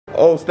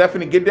Oh,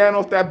 Stephanie, get down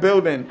off that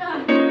building.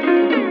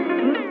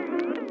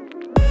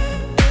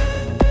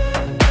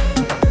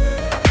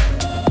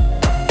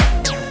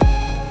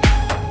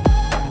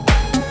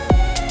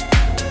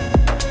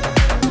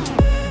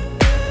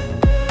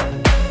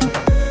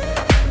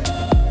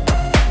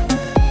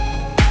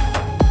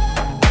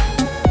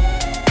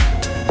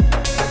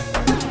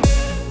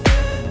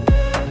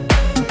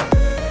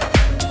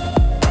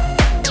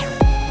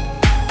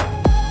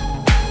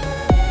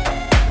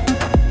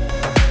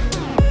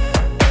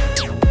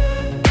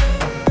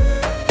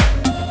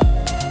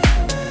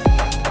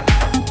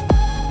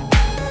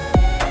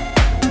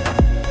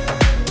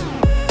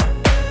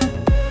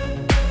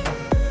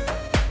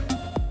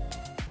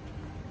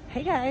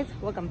 Hey guys,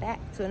 welcome back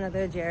to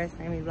another Jazz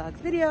Family Vlogs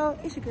video.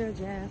 It's your girl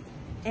Jazz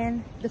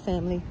and the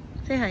family.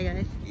 Say hi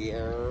guys.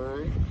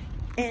 Yeah.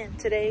 And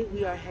today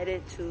we are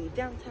headed to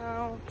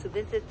downtown to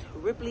visit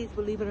Ripley's,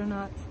 believe it or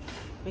not.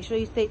 Make sure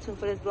you stay tuned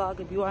for this vlog.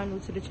 If you are new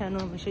to the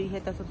channel, make sure you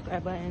hit that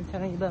subscribe button,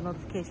 turn on your bell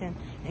notification,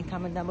 and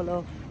comment down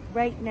below.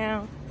 Right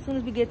now, as soon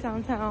as we get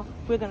downtown,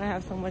 we're gonna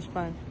have so much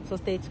fun. So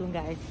stay tuned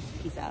guys.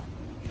 Peace out.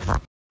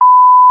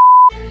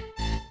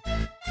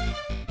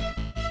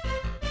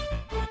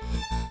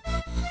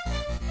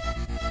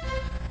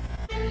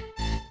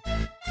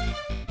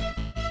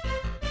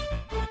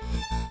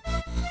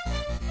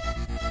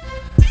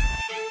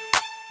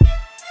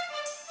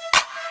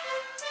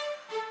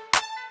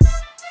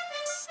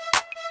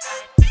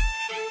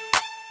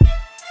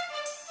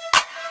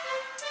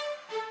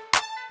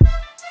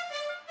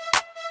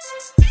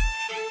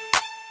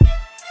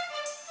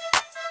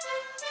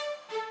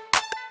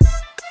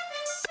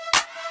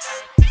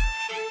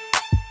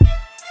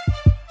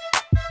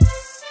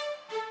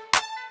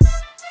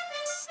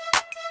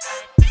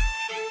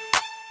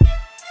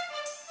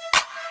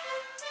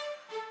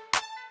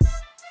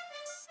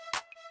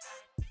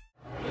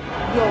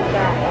 Yo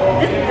guys,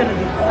 this is gonna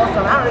be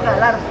awesome. I already got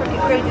a lot of freaking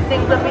crazy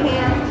things up in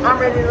here. I'm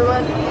ready to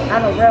look. I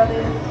know Rel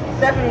is.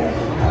 Stephanie's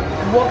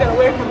walking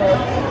away from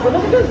us. But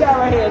look at this guy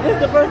right here. This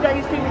is the first guy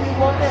you see when you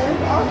walk in.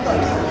 It's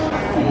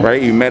awesome.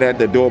 Right, you met at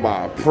the door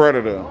by a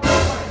predator.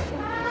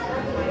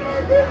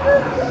 This is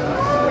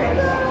awesome.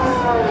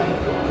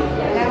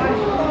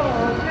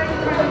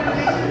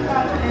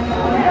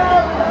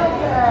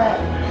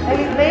 And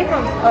he's made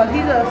from,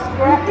 he's a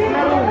scrap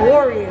metal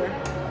warrior.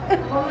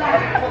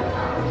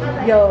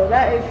 Yo,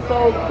 that is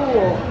so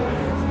cool.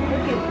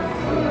 Look at,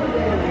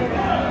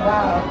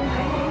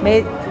 wow,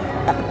 made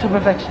to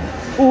perfection.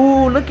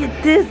 Ooh, look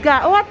at this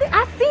guy. Oh, I think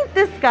I've seen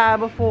this guy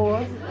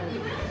before.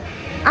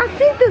 I've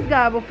seen this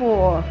guy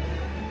before.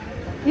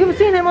 You ever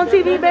seen him on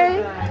TV,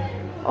 babe?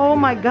 Oh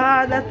my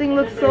God, that thing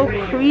looks so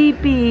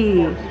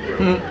creepy.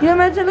 You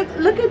imagine?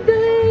 Look at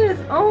this.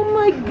 Oh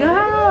my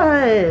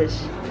gosh.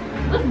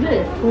 What's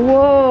this?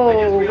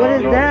 Whoa, what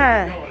is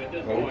that?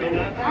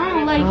 I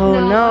don't like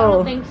Oh no. I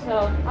don't think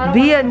so. I don't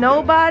Be a like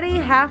nobody,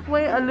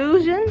 halfway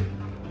illusion.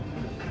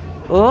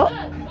 Oh. Look,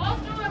 walk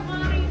through it,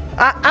 mommy.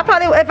 I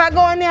probably, if I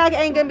go in there, I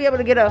ain't gonna be able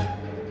to get up.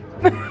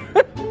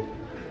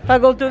 If I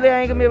go through there,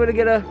 I ain't gonna be able to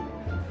get up.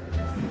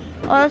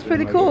 Oh, that's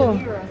pretty cool.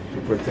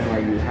 You pretend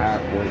like you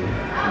halfway.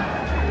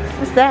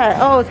 What's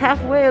that? Oh, it's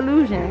halfway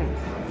illusion.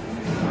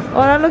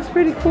 Oh, that looks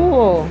pretty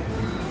cool.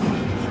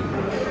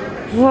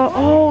 Whoa,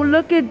 oh,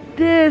 look at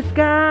this,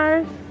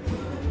 guys.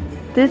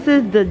 This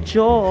is the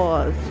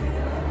Jaws.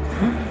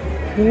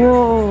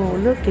 Whoa,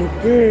 look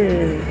at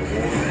this.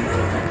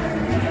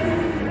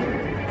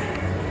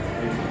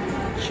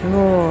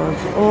 Jaws.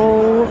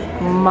 Oh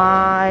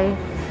my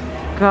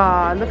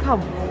God. Look how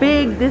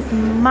big this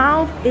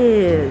mouth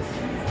is.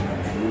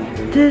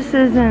 This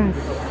is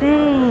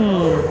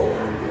insane.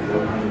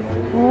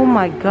 Oh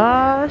my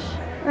gosh.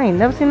 I ain't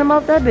never seen a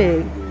mouth that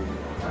big.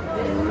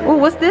 Oh,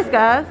 what's this,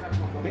 guys?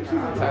 I think she's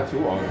a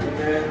tattoo artist.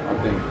 I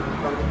think.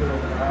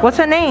 What's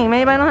her name?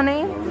 Anybody know her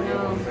name?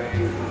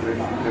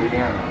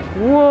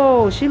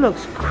 Whoa, she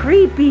looks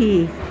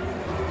creepy.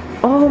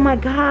 Oh my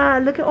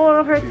God, look at all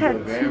of her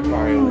tattoos.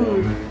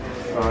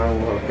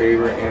 Her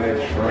favorite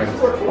strength.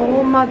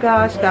 Oh my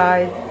gosh,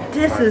 guys.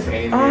 This is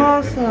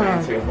awesome.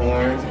 Implanted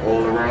horns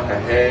all around her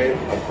head,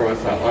 across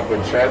her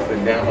upper chest,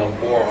 and down her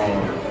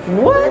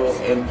forearm. What? All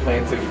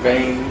implanted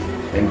fangs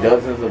and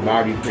dozens of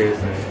body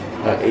piercings.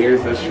 Her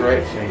ears are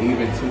stretched, and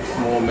even 2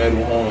 small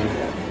metal horns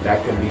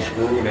that can be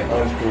screwed and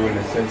unscrewed in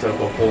the center of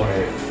her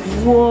forehead.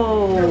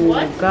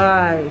 Whoa,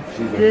 guys.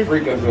 She's a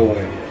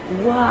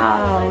freakazoid.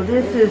 Wow,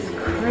 this is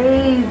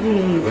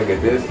crazy. Look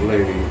at this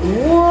lady.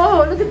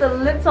 Whoa, look at the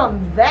lips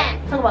on that.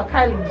 Talk about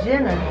Kylie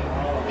Jenner.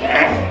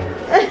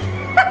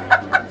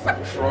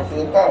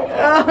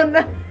 Oh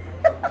no.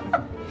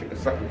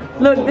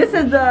 Look, this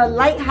is the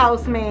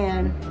Lighthouse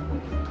Man.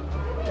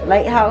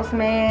 Lighthouse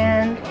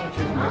Man.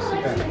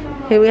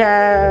 Here we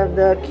have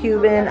the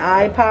Cuban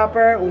eye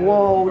popper.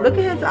 Whoa, look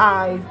at his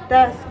eyes.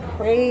 That's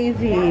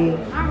crazy.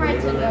 I'm ready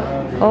to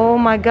go. Oh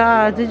my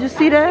God, did you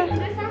see that?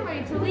 I'm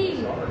ready to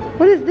leave.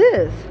 What is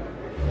this?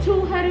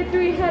 2-headed,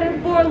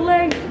 3-headed,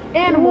 4-legged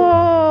animal.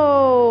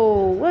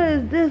 Whoa, what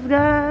is this,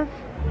 guys?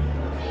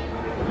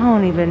 I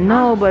don't even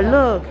know, but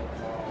look.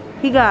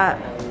 He got,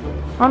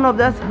 I don't know if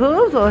that's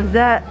hooves or is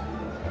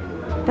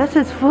that's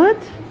his foot?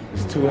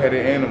 It's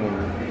two-headed animal.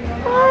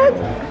 What?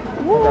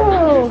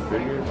 Whoa.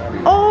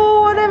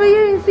 Oh, I never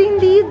even seen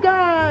these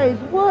guys.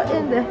 What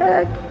in the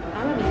heck?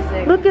 I'm gonna be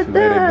sick. Look at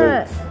Two-headed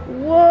that. boots.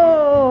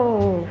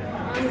 Whoa.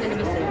 I'm gonna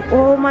be sick.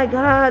 Oh my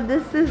God,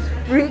 this is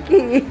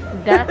freaky.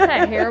 That's a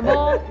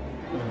hairball?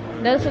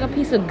 That looks like a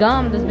piece of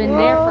gum that's been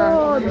there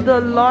Whoa, for. the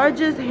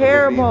largest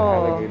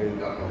hairball.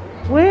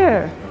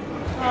 Where?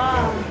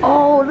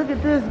 Oh, look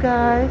at this,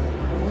 guys.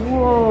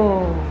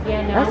 Whoa.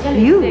 Yeah, no, That's I'm gonna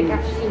huge. be sick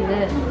after seeing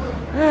this.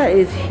 That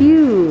is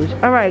huge.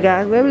 All right,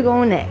 guys, where are we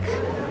going next?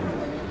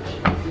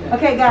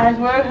 Okay, guys,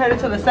 we're headed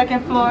to the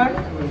second floor.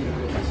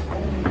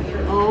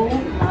 Oh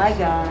my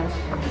gosh.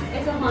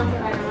 It's a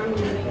haunted item. I'm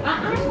leaving.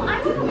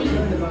 I wouldn't leave.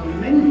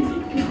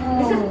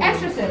 This is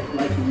Exorcist.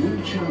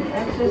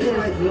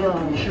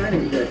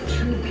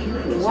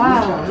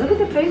 Wow, look at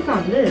the face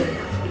on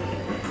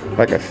this.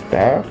 Like a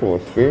staff or a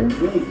spear? I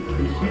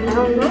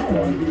don't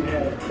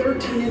know.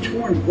 13-inch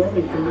horn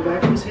growing from the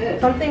back of his head.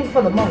 Something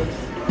for the monks.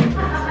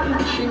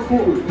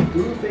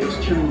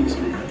 Blue-faced Chinese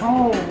man.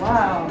 Oh,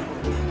 wow.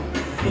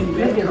 In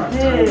Look at Bangkok,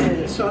 Thailand,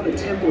 this. he saw the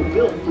temple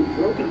built through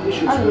broken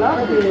issues I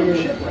love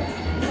this. shipwreck.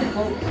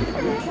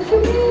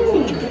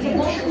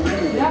 What you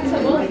mean? I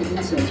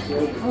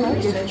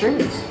like this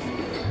drink.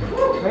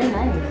 Very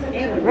nice.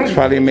 It's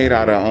probably made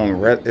out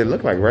of it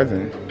looked like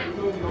resin.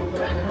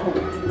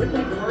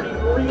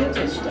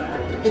 Oriental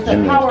style. It's a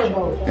power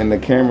boat. And the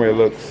camera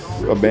looks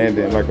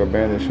abandoned, like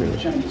abandoned shit.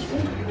 Chinese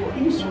food.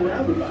 He was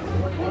surrounded by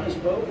them. On his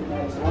boat and on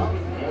his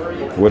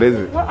lock. What is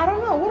it? Well, I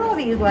don't know. What are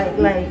these? Like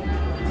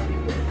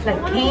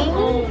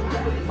canes?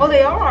 Oh,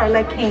 they are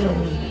like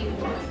canes.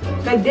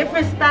 Like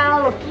different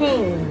style of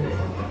canes.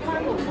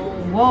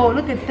 Whoa,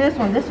 look at this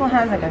one. This one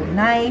has like a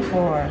knife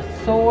or a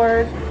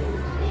sword.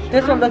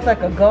 This one looks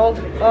like a gold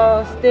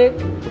stick.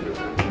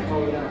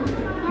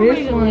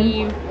 This one.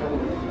 Leave.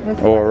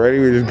 Oh, already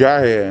we just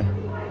got here.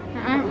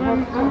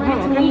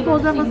 Can you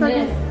pause that for a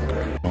second?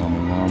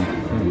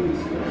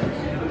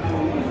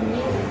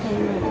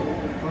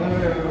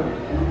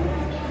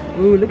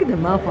 Ooh, look at the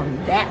mouth on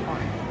that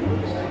one.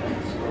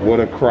 What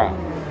a crop.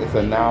 It's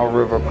a Nile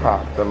River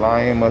crop. The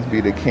lion must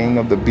be the king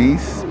of the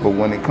beasts, but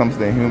when it comes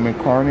to human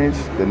carnage,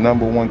 the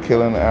 #1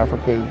 killer in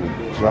Africa is the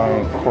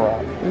giant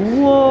crop.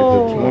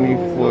 Whoa. It's a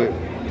 20-foot,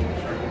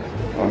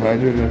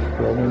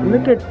 170.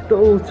 Look at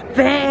those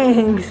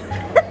fangs.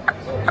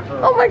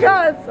 Oh my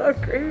God, so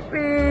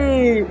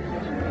creepy.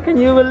 Can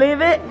you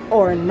believe it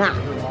or not?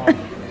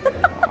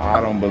 I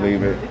don't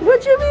believe it.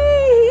 What you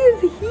mean?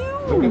 He is huge.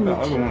 Look at the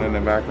other one in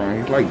the background.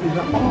 He's like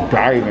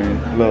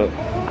diving. Look.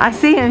 I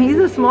see him. He's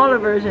a smaller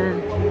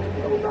version.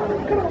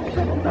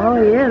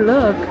 Oh yeah,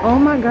 look. Oh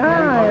my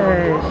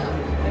gosh.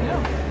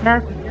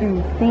 That's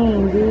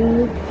insane,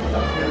 dude.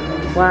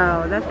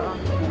 Wow, that's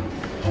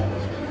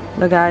awesome.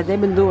 Look guys, they've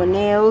been doing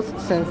nails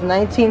since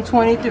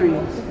 1923.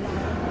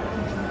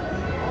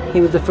 He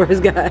was the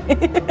first guy.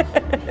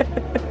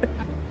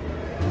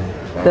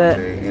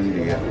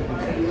 India.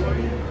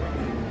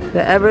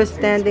 The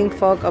ever-standing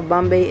folk of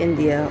Bombay,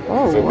 India.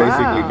 Oh, So wow.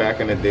 basically, back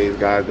in the days,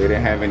 guys, they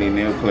didn't have any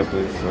nail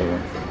clippers, so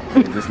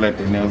they just let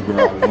their nails grow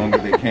out as long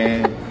as they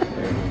can.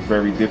 It's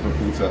very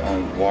difficult to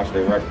wash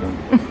their rectum.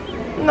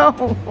 No,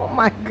 oh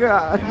my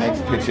God. The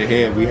next picture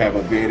here, we have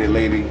a bearded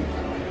lady.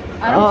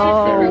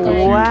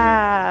 Oh,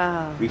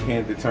 wow. We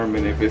can't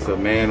determine if it's a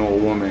man or a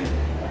woman.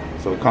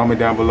 So comment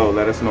down below.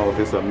 Let us know if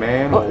it's a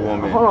man or a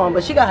woman. Hold on,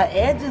 but she got her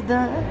edges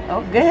done. Oh,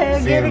 go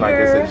ahead, get Seems it, like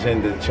girl. it's a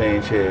gender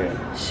change here.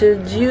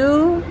 Should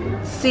you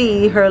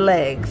see her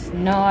legs?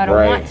 No, I don't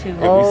Right. want If to. you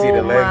see the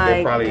Oh legs, my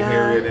they probably God.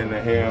 hear it in the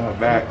hair on her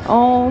back.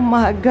 Oh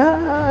my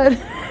God.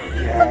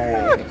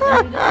 Right.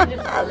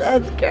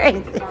 That's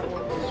crazy.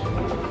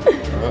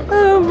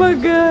 Oh my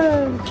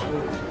God.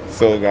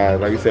 So guys,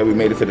 like you said, we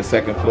made it to the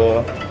second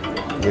floor.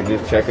 We're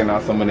just checking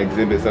out some of the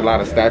exhibits. A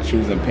lot of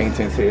statues and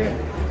paintings here.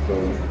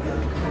 So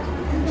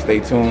stay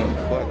tuned.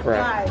 Butt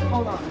crack. Guys,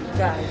 hold on.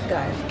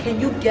 Guys, can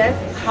you guess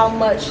how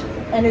much,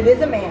 and it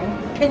is a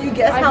man, can you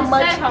guess I how just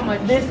much, said how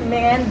much. this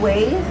man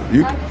weighs?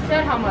 You I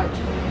said how much?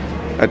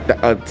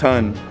 a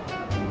ton.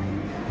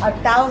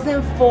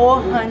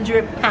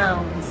 1,400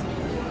 pounds.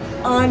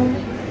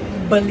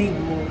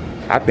 Unbelievable.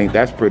 I think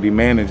that's pretty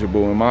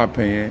manageable in my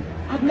opinion.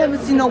 I've never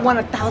seen no one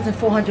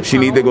 1,400 pounds. She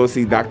need to go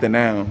see Dr.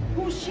 Now.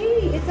 Who's she?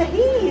 It's a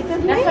he. It's a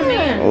That's man. a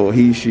man. Oh,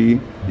 he, she.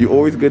 You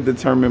always get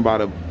determined by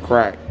the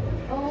crack.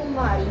 Oh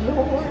my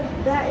Lord,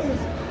 that is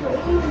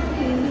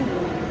crazy.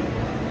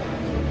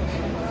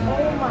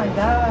 Oh my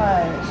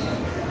gosh.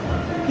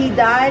 He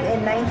died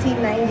in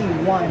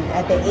 1991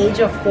 at the age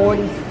of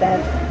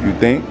 47. You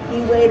think?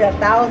 He weighed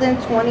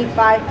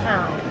 1,025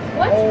 pounds.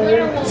 What's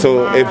weird?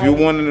 So my- if you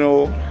want to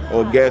know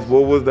or guess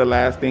what was the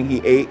last thing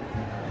he ate,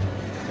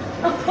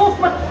 Oh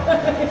my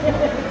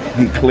God.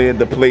 he cleared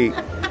the plate.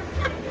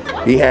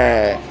 He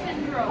had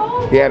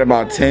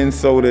about 10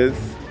 sodas.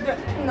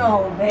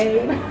 No,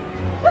 babe.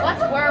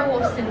 What's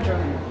werewolf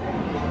syndrome?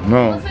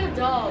 No. Looks like a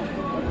dog.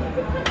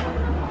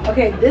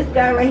 Okay, this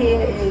guy right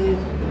here is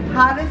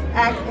hottest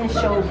act in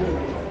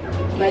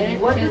showbiz.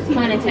 Like, what It's does he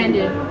pun do?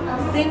 intended.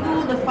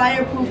 Single the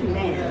fireproof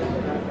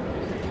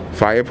man.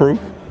 Fireproof?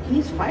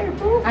 He's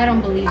fireproof? I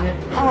don't believe it.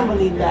 I don't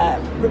believe that.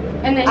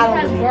 And then he I don't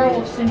has believe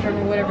werewolf syndrome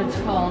or whatever it's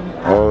called.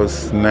 Oh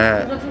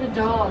snap. Look at the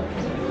dog.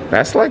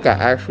 That's like an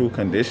actual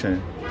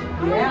condition.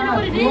 Yeah,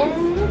 what it is?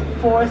 Room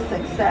for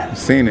success.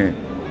 Seen it.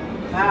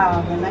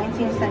 Wow, the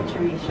 19th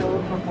century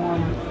show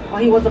performer. Oh,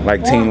 he was a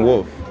Like performer. Teen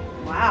Wolf.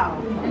 Wow.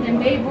 And then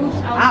Babe Ruth's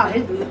Wow,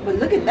 outfit. but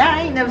look at that.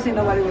 I ain't never seen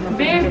nobody with a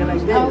Babe figure like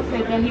Ruth's this.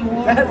 outfit that he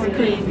wore That's for a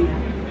crazy.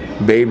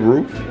 game. Babe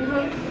Ruth?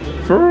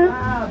 For real?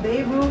 Wow,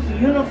 Babe Ruth's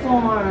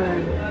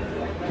uniform.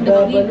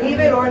 The Believe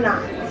it or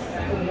not.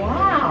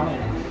 Wow.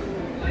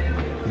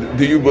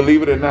 Do you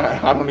believe it or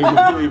not? I don't even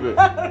believe it.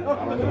 I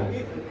don't know.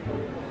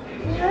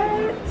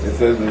 What? It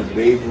says in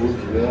Babe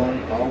Ruth's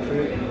warm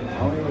outfit. I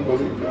don't even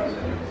believe that.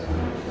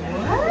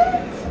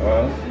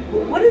 What?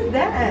 What is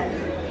that?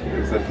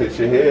 It's a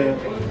picture here.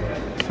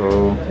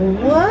 So,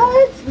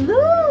 What?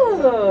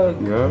 Look.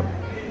 yeah.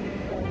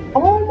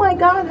 Oh my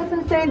God, that's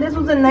insane. This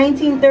was in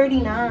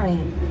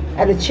 1939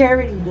 at a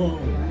charity game.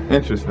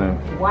 Interesting.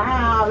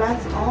 Wow,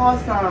 that's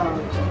awesome.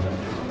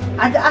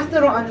 I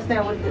still don't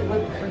understand what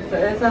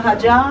it's a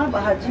hijab,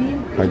 a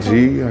hajib?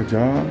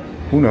 Hajab?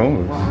 Who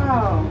knows?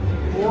 Wow.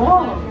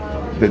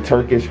 Whoa. The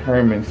Turkish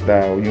Herman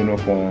style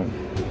uniform.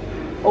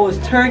 Oh, it's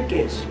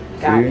Turkish.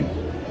 Got See? it.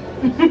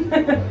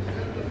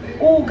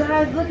 Oh,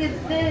 guys, look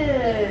at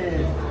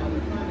this.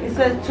 It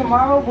says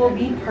tomorrow will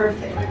be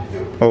perfect.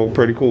 Oh,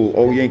 pretty cool.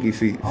 Old Yankee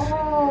seats.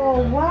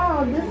 Oh,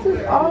 wow, this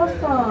is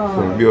awesome.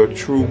 So if you're a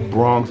true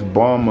Bronx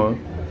bomber.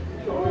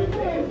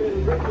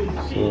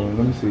 So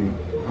let me see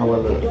how I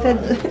look. It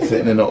says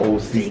Sitting in the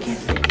old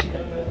seats.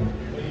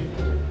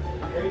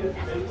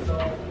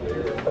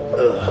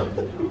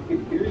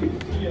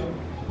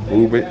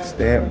 Move it,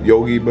 stamp,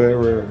 Yogi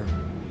Berra.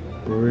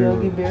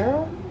 Yogi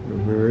Berra?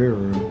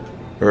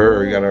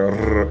 You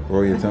gotta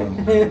roll your tongue.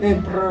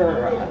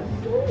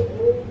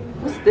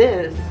 What's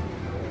this?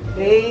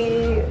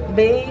 Babes.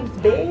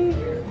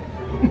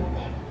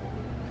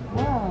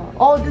 Wow.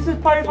 Oh, this is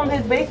part from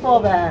his baseball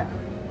bat.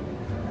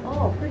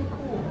 Oh, pretty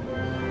cool.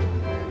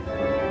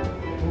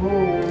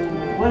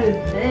 Ooh, what is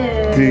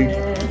this?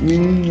 Take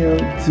me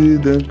up to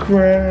the This is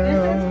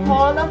crown.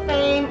 Hall of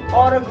Fame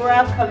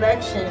autograph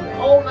collection.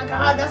 Oh my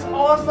God, that's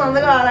awesome.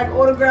 Look at like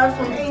autographs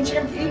from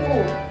ancient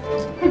people.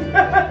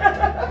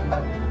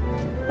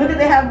 Look at,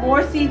 they have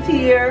more seats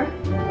here.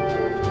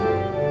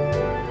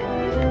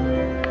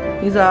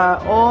 These are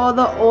all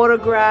the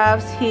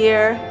autographs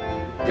here.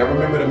 Y'all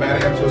remember the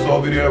Madame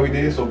Tussauds video that we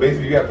did? So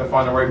basically you have to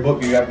find the right book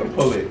and you have to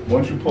pull it.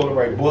 Once you pull the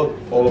right book,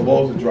 all the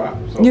balls will drop.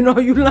 So You know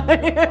you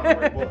like find the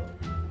right book.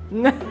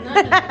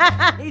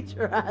 He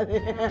tried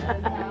it.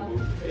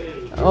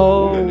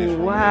 Oh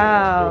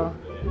wow.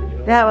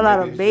 They have a lot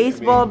of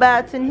baseball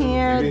bats in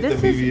here.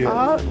 This is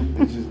all.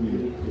 It's just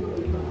me.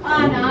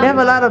 They have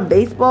a lot of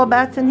baseball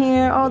bats in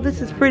here. Oh,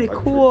 this is pretty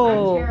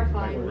cool.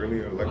 Terrified.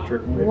 Really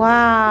electric.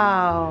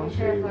 Wow.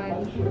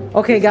 Terrified.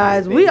 Okay,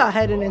 guys, we are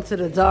heading into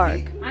the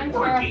dark. I'm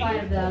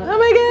terrified of that. Oh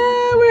my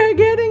God, we're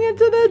getting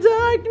into the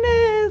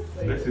darkness.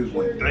 This is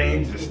when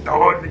things are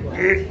starting to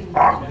get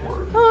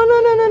awkward. Oh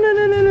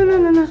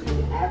no.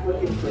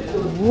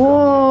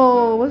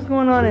 Whoa, what's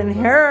going on in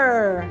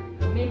here?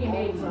 Making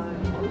babies.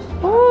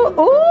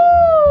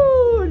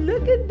 Oh,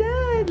 look at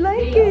that. Like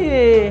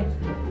it.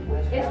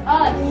 It's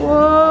us.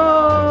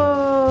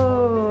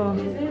 Whoa.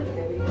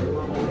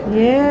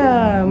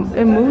 Yeah,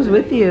 it moves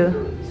with you.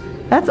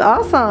 That's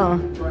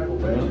awesome.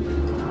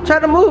 Try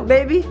to move,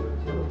 baby.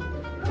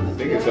 I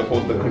think it's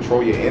supposed to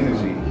control your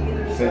energy.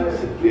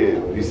 Since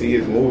you see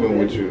it's moving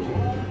with you.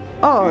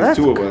 Oh, There's that's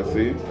two of us,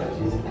 see?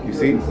 You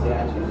see?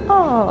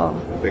 Oh.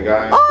 The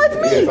guy. Oh,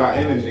 it's me. It's our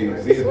energy.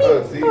 See, it's Me.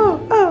 us, see?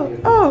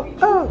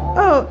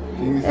 Oh.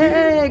 Can you see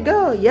Hey,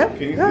 go. Yep.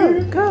 Can you Go. see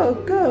it? Go.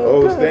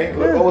 Oh, Go. stay.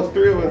 Go. Oh, it's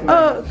three of us now.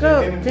 Oh,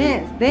 go. Energy.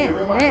 Dance. You're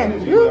in my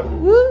energy Woo, level.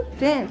 woo.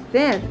 Dance.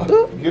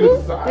 Woo, Get woo.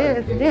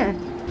 aside. Dance.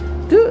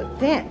 Do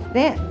dance.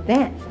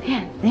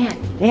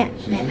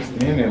 She's just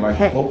standing like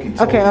Hey. pokey.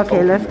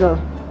 Okay, let's go.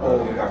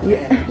 Oh, we got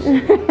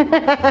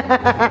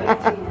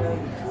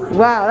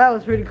Wow, that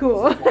was pretty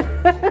cool.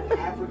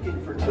 African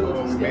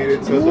fertility We made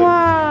it to the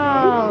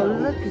Wow,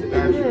 look at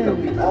statue of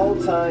this. the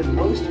all-time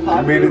most made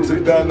popular it to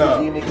Ghana.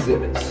 museum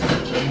exhibits.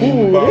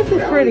 Ooh, this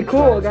is pretty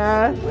cool,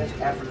 guys. West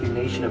African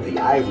nation of the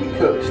Ivory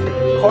Coast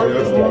carved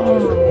the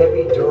statues from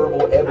heavy,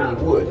 durable ebony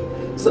wood.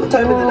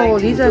 Sometime in the 1930s. Oh,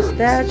 these are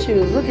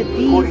statues. Look at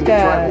these According to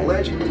tribal guys.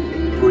 legend,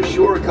 to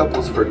assure a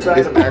couple's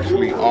fertility, It's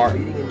actually art.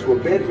 leading into a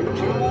bedroom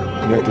chamber.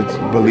 You have to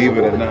believe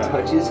it or not.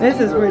 Touches This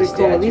is either of pretty the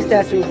cool. These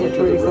statues into are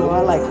pretty the cool. room, I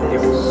like They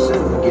this. will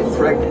soon get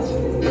pregnant.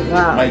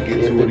 Wow. Might get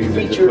two of these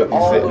and just put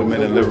these set them in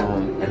the living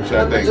room. Which I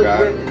think,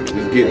 guys,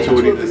 just get two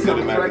of these and set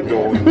them at the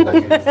door.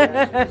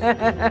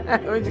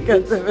 Where'd you go,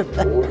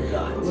 Timothy?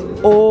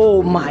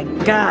 Oh my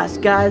gosh,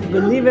 guys,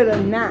 believe it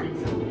or not.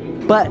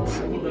 But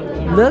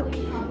look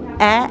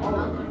at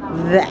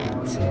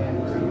that.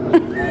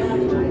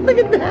 Look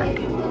at that.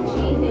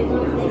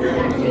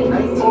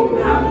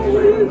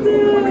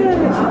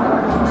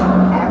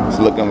 It's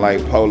looking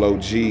like Polo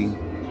G.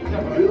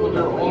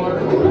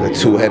 The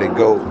two-headed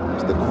goat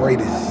is the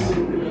greatest.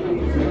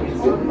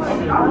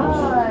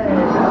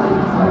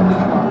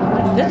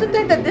 Just to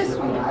think that this is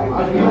it a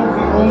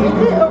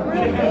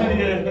real thing?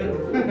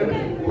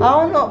 I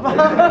don't know.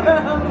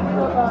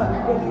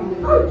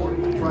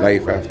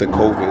 Life after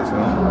COVID,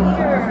 huh?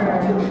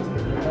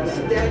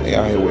 They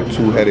out here with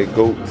two-headed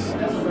goats.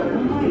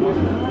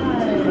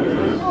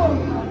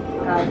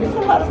 There's a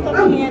lot of stuff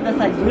in here that's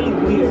like really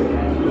weird.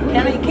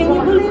 Can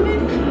you believe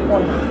it?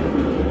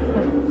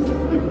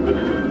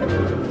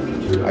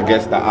 I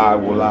guess the eye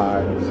will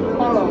lie. So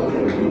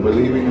if you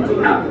believe it, you believe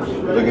it.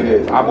 Look at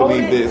this. I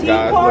believe this,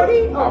 guys.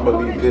 Look, I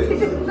believe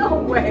this. No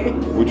way.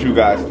 What you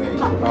guys think?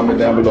 Comment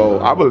down below.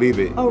 I believe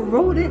it. A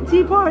rodent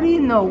tea party?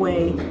 No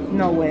way.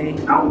 No way.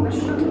 I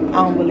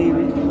don't believe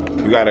it.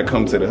 You gotta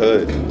come to the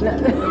hood.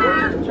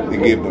 They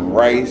give them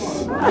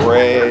rice,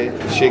 bread,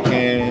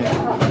 chicken.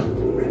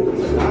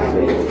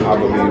 I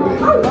believe it.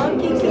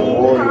 Monkey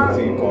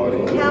Royalty party.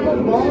 Camel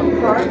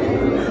bone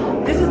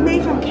carving. This is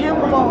made from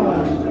camel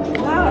bone.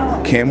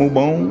 Wow. Camel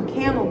bone?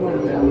 Camel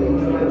bone.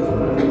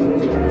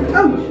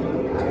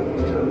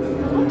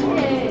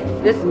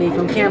 This is made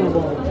from camel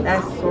bone.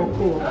 That's so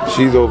cool.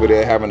 She's over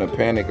there having a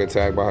panic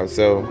attack by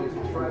herself.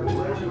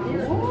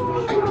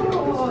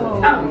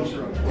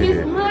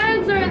 His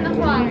legs are in the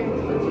fire.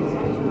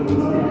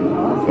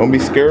 Don't be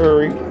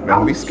scary.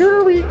 Don't be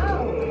scary.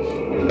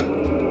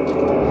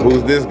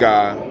 Who's this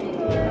guy?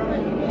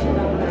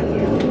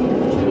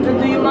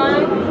 Do you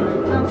mind?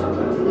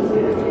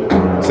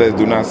 Says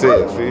do not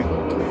sit. See?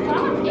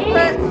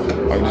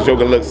 Oh, you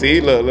joking? Look, see?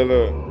 Look.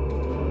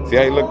 See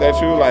how he looked at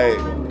you? Like,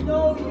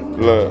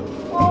 look.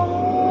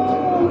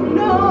 Oh,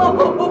 no.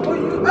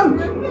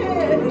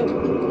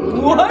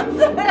 What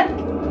the heck?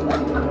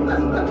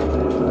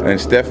 And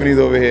Stephanie's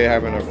over here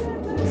having a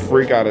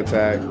freak out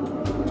attack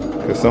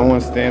because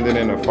someone's standing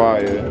in the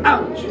fire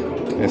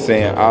and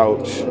saying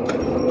ouch.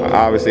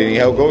 Obviously, need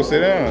help. Go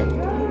sit down.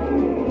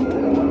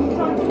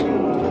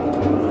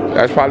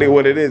 That's probably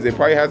what it is. It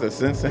probably has a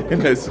sensor in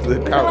the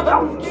couch.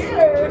 I'm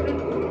scared.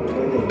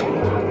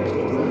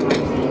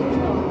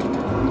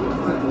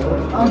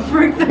 I'm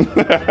freaked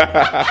out.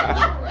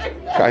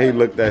 How he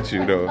looked at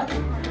you though.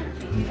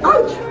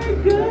 Oh my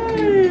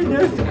god,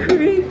 that's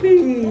creepy.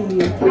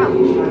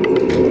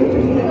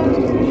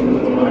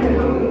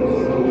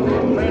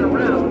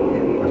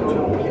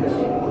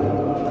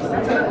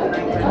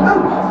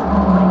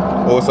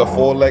 Oh, it's a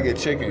four-legged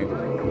chicken.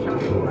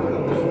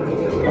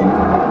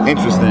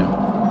 Interesting.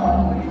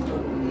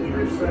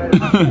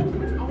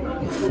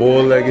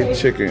 Four-legged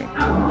chicken.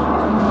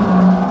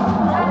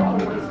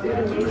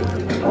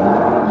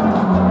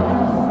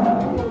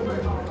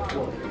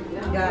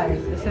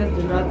 Guys, it says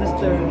do not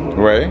disturb.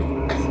 Right?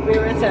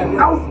 Spirits have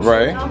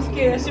Right? I'm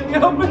scared. Should we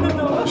open the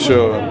door?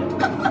 Sure.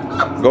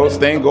 Go,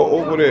 Stan, go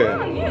over there.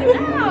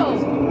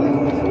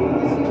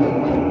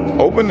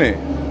 Open it.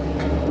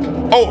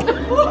 Oh!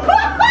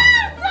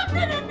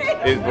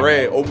 It's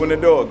red. Open the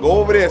door. Go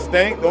over there,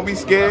 Stank. Don't be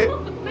scared.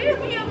 Oh,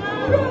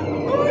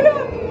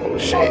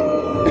 shit.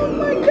 Oh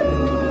my god.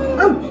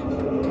 Oh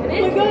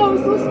my god, I'm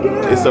so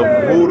scared. It's a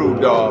voodoo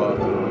dog.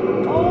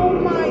 Oh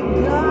my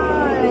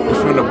god. It's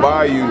from the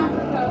bayou.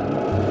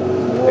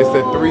 It's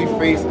a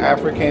three-faced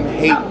African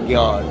hate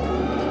god.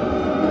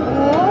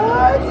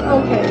 What?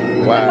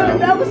 Okay. Wow.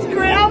 That was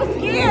great. I was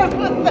scared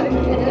for a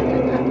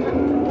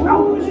second.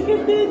 Oh, look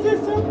at this.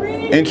 It's so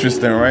pretty.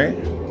 Interesting, right?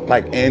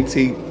 Like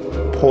antique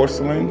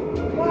porcelain.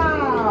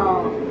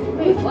 Wow.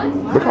 Wait, what?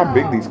 Look how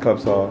big these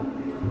cups are.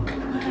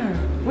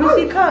 Where's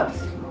the cups?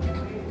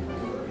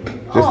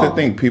 Just to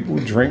think, people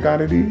drink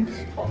out of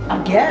these? I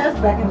guess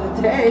back in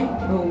the day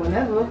or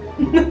whenever.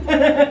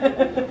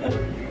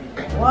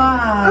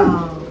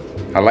 Wow.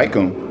 I like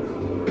them.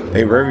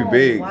 They very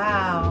big.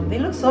 Wow. They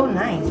look so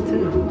nice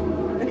too.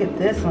 Look at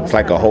this one. It's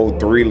like a whole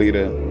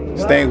 3-liter.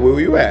 Stank, where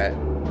you at? Oh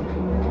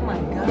my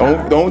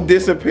god. Don't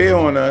disappear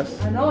on us.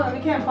 I know we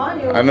can't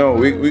find you. I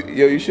know.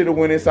 Yo, you should have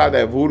went inside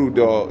that voodoo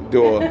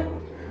door.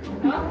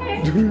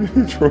 Okay.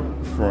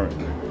 Front.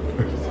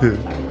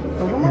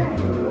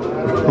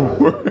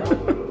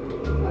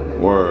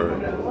 Word.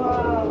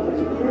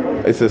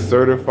 It's a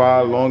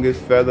certified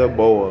longest feather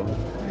boa.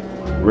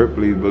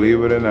 Ripley's,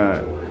 believe it or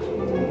not.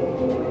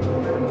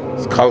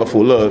 It's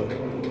colorful. Look.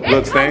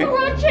 Look, Stan.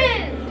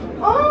 Cockroaches.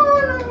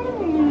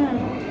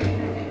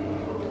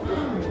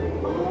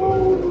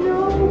 Oh no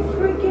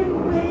freaking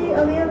way.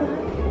 Oh, the other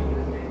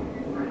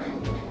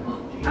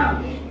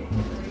side.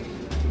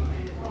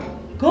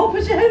 Go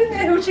put your head in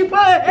there. What you put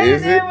her head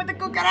in there with the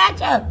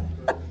cucarachas.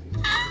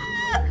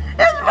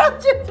 There's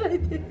roaches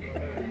right there.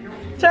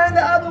 Turn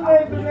the other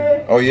way,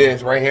 baby. Oh yeah,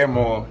 it's right here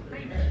more.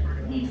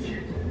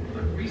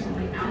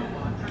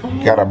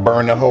 Gotta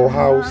burn the whole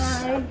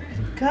house. My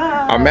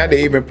God. I'm mad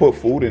they even put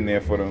food in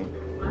there for them.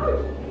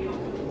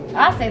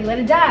 I say let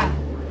it die.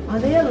 Are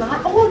they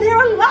alive? Oh, they're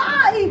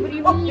alive. What do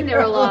you mean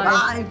they're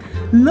alive?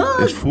 Look.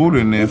 There's food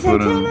in there His for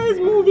antenna them. is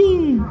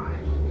moving.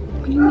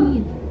 What do you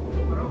mean?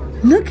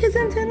 Look, his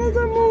antennas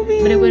are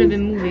moving. But it would have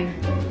been moving.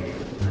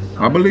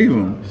 I believe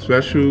them.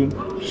 Special,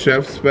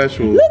 chef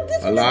special. Look,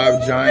 this A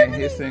live giant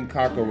hissing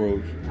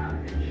cockroach.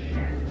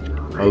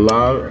 A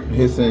live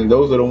hissing.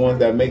 Those are the ones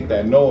that make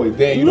that noise.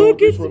 Damn, you know what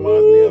this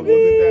reminds me of?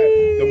 Wasn't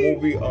that the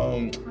movie?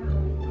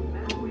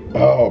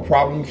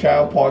 Problem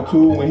Child Part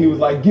 2 when he was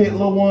like, "Get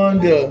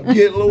LaWanda,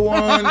 get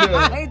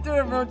LaWanda." He threw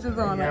the roaches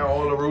on Yeah, her.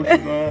 all the roaches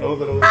on.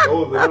 Those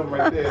are them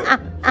right there.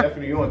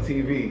 Stephanie, you on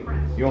TV.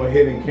 You on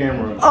hidden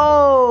camera.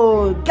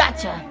 Oh,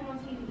 gotcha.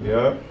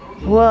 Yeah.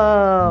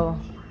 Whoa.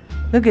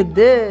 Look at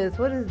this.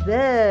 What is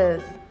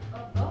this?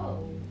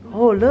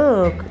 Oh,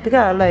 look. They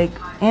got like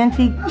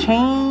antique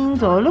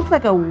chains. Or it looks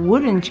like a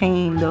wooden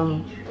chain though.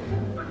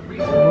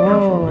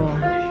 Whoa.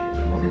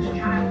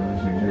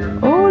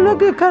 Oh,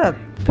 look, it got a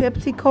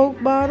Pepsi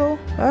Coke bottle.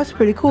 That's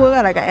pretty cool. It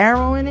got like an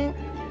arrow in it.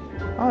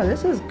 Oh,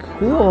 this is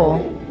cool.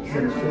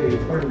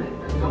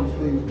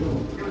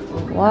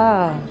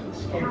 Wow.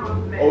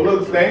 Oh,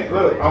 look, Stank.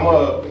 Look, I'm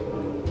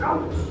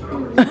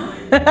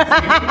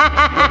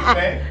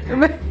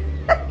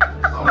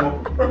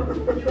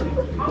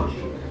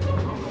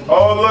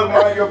Oh, look,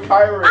 man, you're a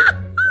pirate.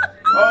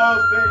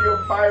 Oh, Stank, you're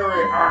a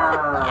pirate.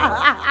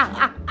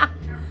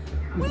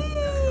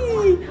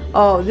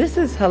 Oh, this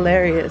is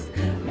hilarious.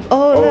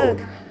 Oh, look.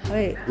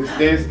 Wait. Just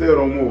stand still,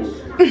 don't move.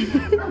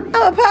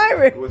 I'm a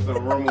pirate. With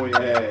some room on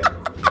your head.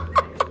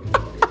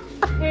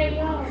 Hey,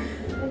 yo.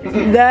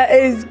 That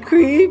is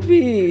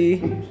creepy.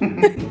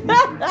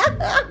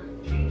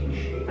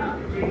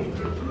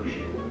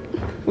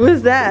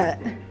 What's that?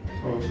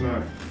 Oh, it's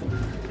not.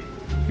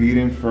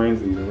 Feeding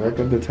Frenzy, the wreck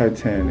of the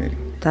Titanic.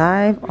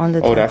 Dive on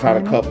the Oh, that's how the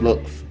Titanic. cup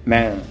looks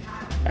now.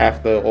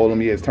 After all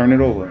them years. Turn it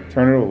over.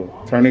 Turn it over.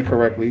 Turn it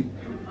correctly.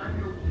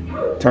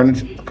 Turn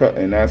it,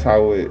 and that's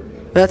how it.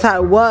 That's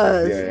how it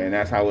was. Yeah, and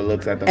that's how it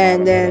looks at the And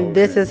bottom then of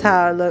this is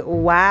how it look.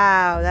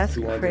 Wow, that's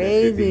 250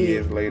 crazy.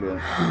 years later.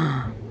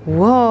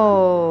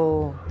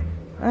 Whoa,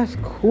 that's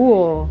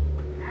cool.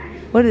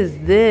 What is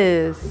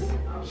this?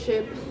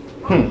 Chips.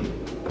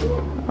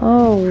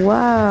 Oh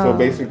wow. So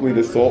basically,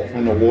 the salt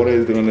from the water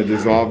is going to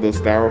dissolve the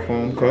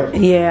styrofoam cup.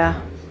 Yeah.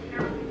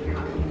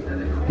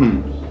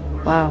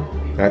 Wow,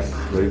 That's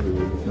basically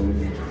what it's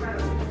saying.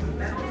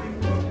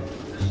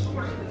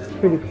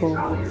 pretty cool.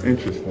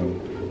 Interesting.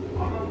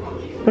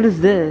 What is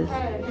this?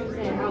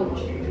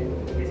 Ouch.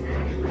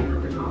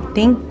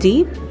 Think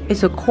deep.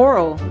 It's a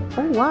coral.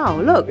 Oh wow,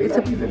 look, They it's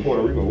got a these in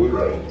Puerto Rico. What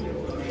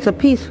is it's a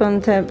piece from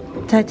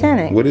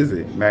Titanic. that? What is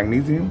it?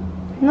 Magnesium?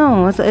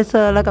 No, it's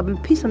a like a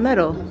piece of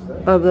metal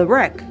of the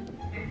wreck.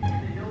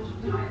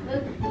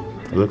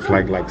 It looks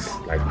like It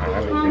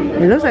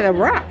looks like a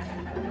rock.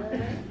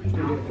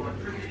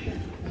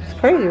 It's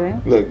crazy,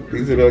 right? Look,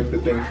 these are like the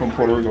things from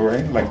Puerto Rico,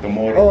 right? Like the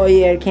mortar. Oh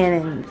yeah,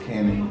 cannon.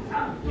 Candy.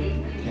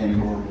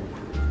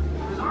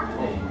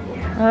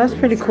 Oh, that's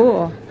pretty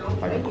cool.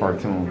 Like a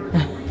cartoon.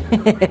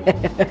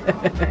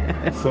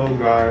 So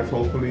guys,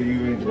 hopefully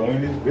you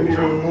enjoyed this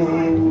video.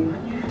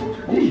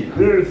 Who's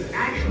this?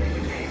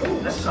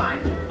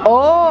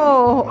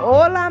 Oh,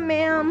 hola,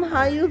 ma'am.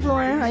 How you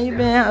doing? How you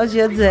been? How's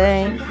your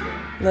day?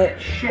 Look.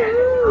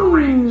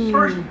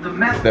 Ooh.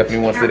 Stephanie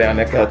wants to sit down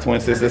next to her twin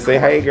sister. Say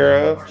hey,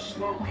 girl.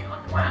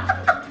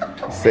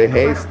 Say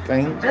hey,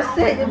 Stink. Just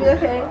sit. You'll be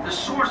okay. The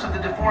source of the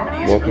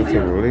deformity is Welcome to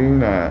Rolling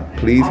Nine.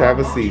 Please have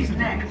a seat.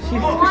 neck. I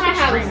want to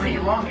have a Extremely seat.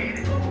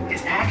 elongated.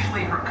 It's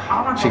actually her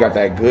collarbone. She got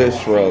that good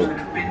shrug. That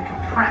have been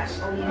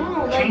compressed,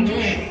 Oh, like changing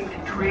this. shape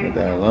and creating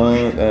That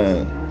long,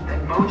 that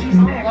Moji's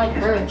neck like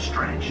has her. been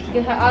stretched.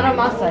 Get her out of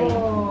my sight.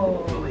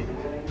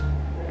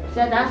 So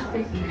that's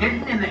freaky.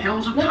 Hidden in the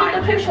hills of Look at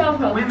the picture of Thailand,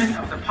 the her. women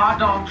of the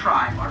Padong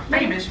tribe are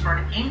famous for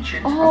an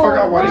ancient I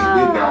forgot why they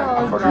did that.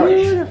 I forgot.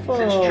 Beautiful.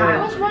 Since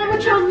childhood. What's wrong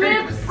with your They're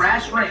fitted lips? with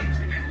brass rings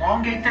that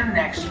elongate their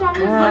necks to wrong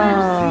an with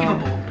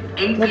unbelievable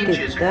 8 Look at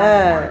inches that.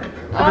 or more.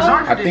 The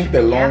bizarre I think the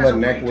tradition longer began as a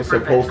neck way was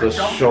prevent supposed to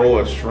adultery. show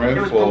a It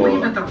strength was or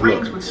believed that the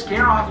rings look. would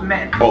scare off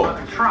men from Oh.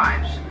 other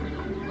tribes.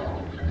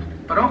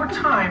 But over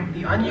time,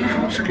 the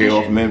unusual Scare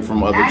off men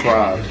from other actually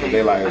tribes. became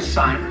They like, a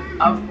sign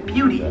of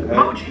beauty.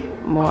 Moji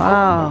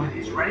Wow.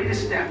 is ready to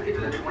step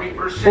into the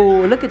 21st Oh,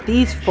 century. look at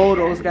these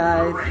photos,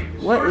 guys.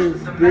 What is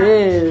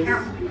this?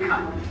 Carefully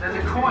cut, then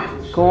the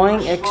coils Going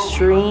Look,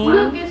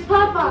 extreme. it's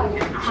Popeye.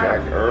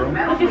 Jack Earl.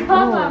 Look, it's Oh,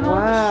 Popeye.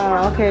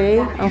 wow. Okay,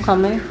 I'm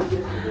coming.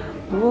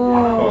 Oh,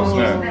 Whoa.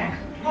 snap. neck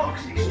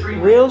looks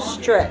extremely Real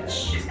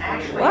stretch.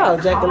 Wow,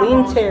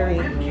 Jacqueline Terry.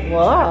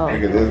 Wow.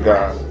 Look at this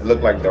guy.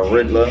 Look like the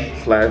Riddler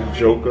 /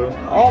 Joker.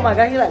 Oh my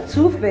god, he like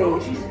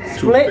Two-Faced.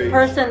 Split Two-Faced.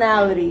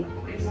 personality.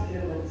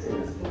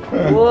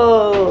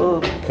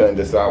 Whoa. Couldn't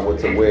decide what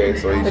to wear,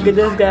 so he Look at just.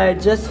 this guy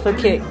just for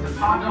kicks.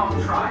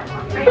 Padong tribe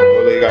are famous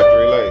Well, they got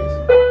 3 legs.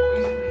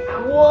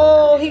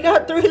 Whoa, he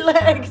got 3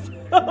 legs.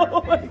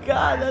 Oh my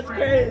god, that's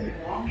crazy.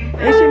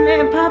 It's your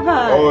man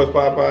Popeye. Oh, it's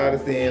Popeye the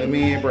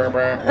Cinnamon, brr,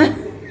 brr.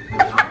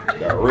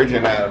 The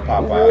original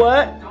Popeye.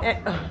 What?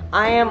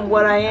 I am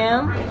what I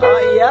am? Yep,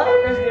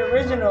 it's the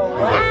original.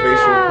 It's a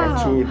facial Wow.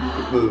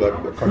 contour.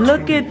 Look, the cartoon.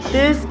 Look at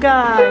this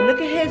guy.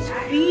 Look at his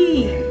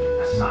feet.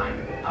 a sign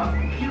of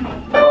beauty.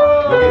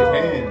 Look at his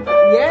hands.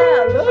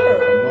 Yeah, look.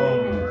 Come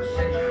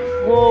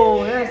on.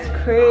 Whoa, that's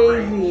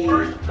crazy.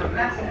 First, the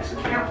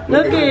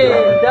Look at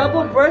it,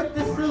 double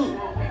breasted suit.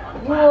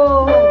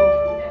 Whoa.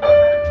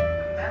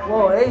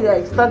 Whoa, they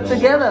like stuck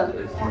together.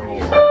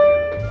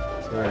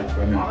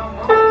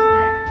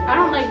 I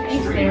don't like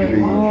these things.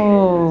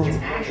 Oh. Is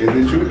it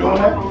you doing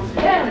that?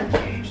 Yeah.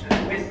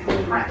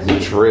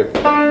 Trip.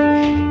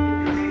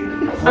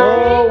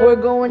 Oh, we're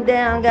going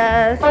down,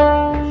 guys. You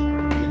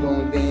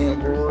going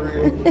down for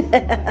real?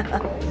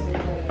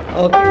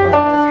 Okay.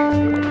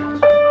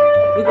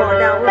 We going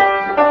down.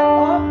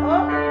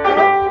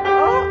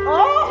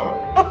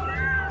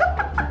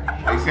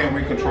 They saying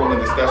we controlling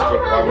the steps, but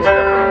why we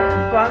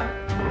stepping on?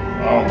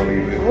 I don't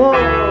believe it. Whoa.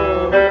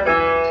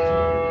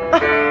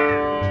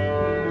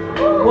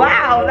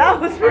 Wow, that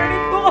was pretty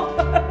cool.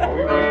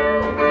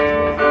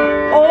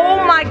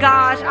 Oh my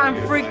gosh, I'm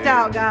freaked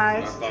out,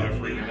 guys.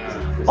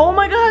 Oh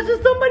my gosh,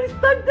 there's somebody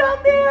stuck down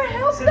there.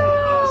 Help them.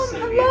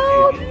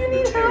 Hello, do you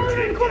need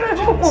help? Call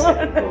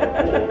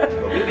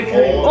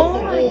 911.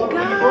 Oh my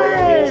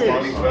gosh.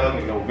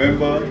 In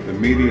November, the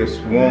media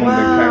swarmed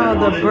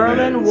Wow, the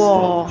Berlin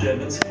Wall.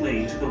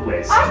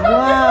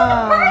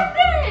 Wow.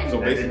 So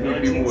basically,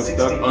 people were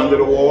stuck under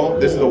the wall.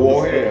 This is the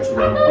wall here. Was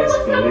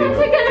somebody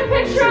taking a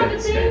picture of the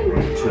thing?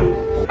 Was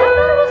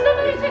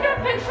somebody taking a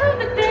picture of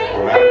the thing?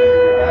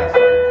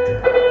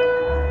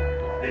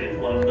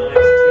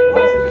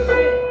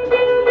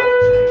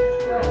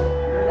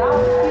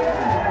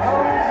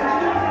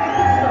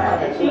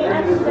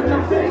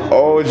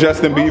 Oh,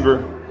 Justin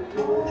Bieber.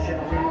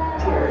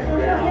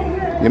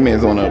 Your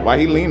man's on up. Why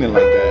he leaning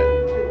like that?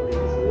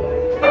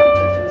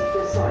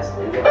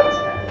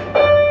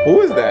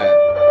 Who is that?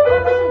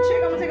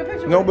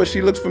 No, but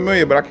she looks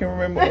familiar, but I can't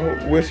remember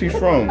where she's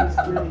from.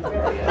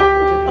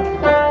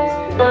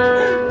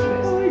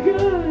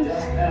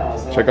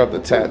 Check out the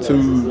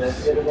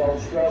tattoos.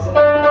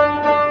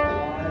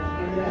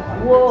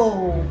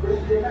 Whoa.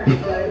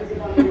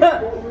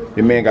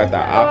 Your man got the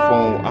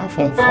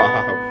iPhone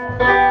 5.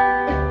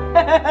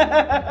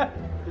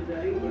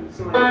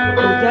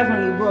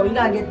 Definitely, bro. You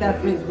gotta get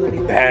that fixed, buddy.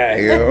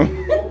 Damn.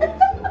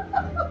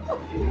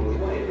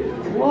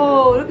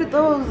 Whoa, look at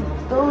those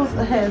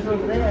heads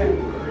over there.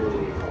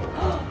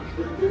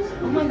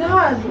 Oh my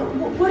God,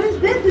 what is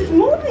this? It's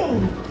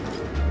moving.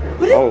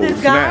 What is this,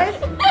 snap.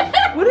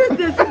 guys? What is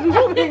this? It's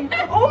moving.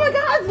 Oh my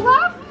God, it's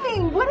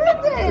laughing. What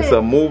is it? It's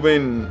a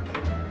moving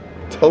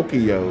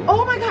Tokyo.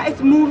 Oh my God,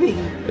 it's moving.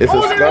 It's a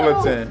there it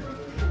skeleton. goes.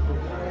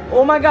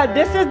 Oh my God,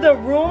 this is the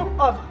room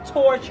of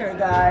torture,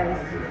 guys.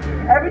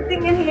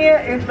 Everything in here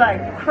is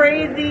like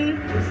crazy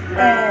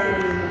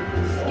and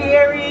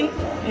scary.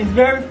 It's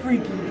very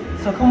freaky.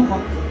 So come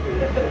on.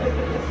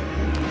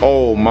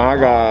 Oh my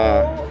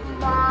God.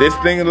 This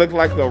thing looks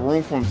like the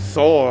room from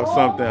Saw or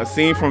something. A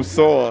scene from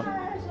Saw.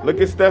 Look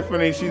at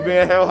Stephanie. She's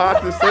being held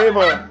hostage to save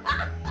her.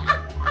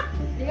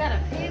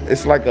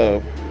 It's like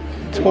a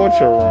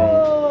torture room.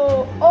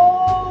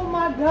 Oh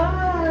my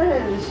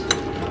gosh.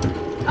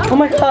 Oh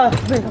my God.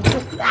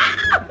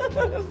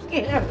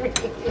 Scary.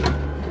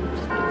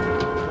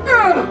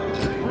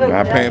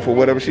 Not paying for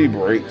whatever she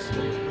breaks.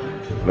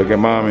 Look at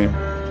mommy.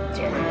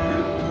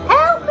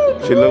 Help me.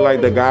 She look like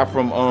the guy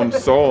from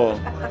Saw.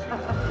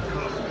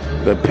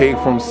 The pig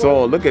from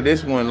Saw. Look at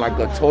this one, like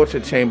a torture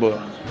chamber.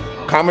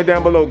 Comment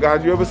down below,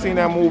 guys. You ever seen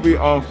that movie,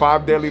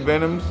 5 Deadly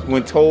Venoms?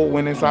 When Toad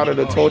went inside of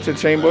the torture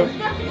chamber?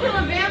 Stuff to kill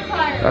a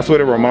vampire. That's what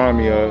it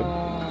reminded me of.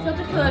 Stuff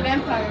to kill a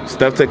vampire.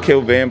 Stuff to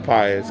kill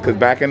vampires. Because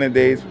back in the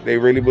days, they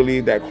really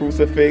believed that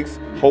crucifix,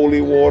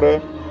 holy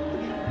water,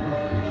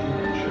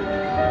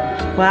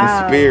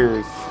 and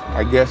spears,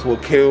 I guess, will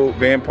kill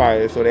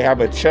vampires. So they have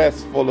a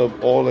chest full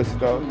of all this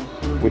stuff,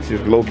 which is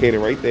located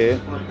right there.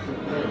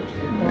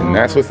 And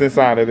that's what's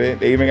inside of it.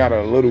 They even got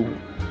a little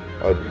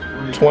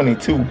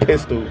 22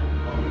 pistol.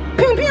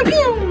 Pew, pew,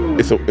 pew.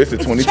 It's a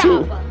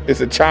 22.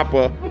 It's a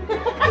chopper.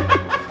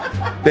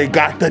 They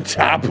got the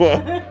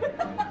chopper.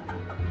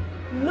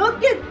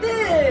 Look at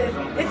this.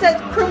 It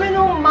says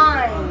criminal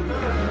mind.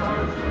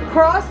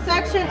 Cross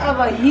section of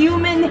a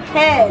human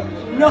head.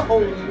 No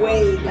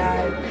way,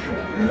 guys.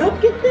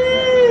 Look at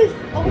this.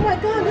 Oh my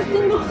God, this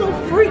thing looks so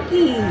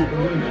freaky.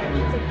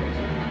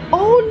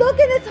 Oh, look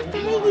at its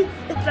face.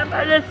 It's a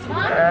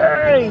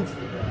face.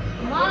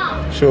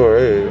 Mom. Sure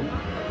is.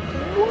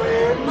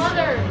 What?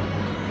 Mother.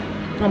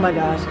 Oh my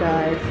gosh,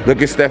 guys.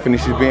 Look at Stephanie.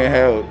 She's being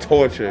held,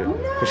 tortured.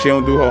 Because she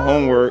don't do her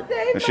homework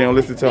and she don't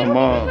listen to her We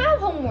mom. have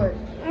homework.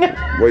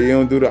 Well, you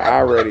don't do the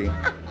I ready. We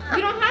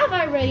don't have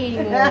iReady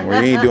anymore.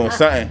 Well, you ain't doing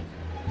something.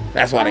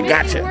 That's why they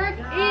got Making you. work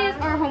is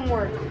our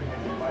homework.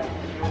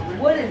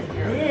 What is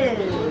this?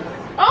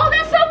 Oh,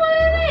 there's someone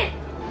in it.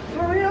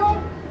 For real?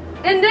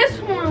 And this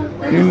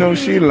one. You know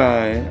she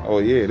lying. Oh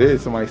yeah,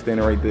 there's somebody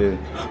standing right there.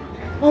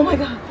 Oh my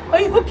God.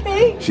 Are you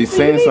okay? She's Do you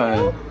saying need something.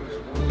 help?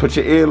 Put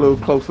your ear a little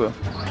closer.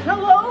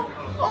 Hello?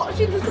 Oh,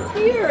 she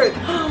disappeared.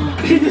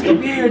 She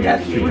disappeared.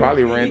 That's She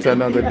probably ran to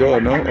another door,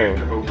 no? Oh.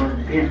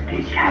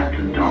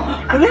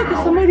 Look,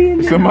 there's somebody in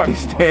there. Somebody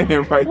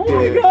standing right Oh my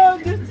there. God,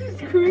 this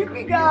is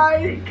creepy,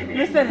 guys.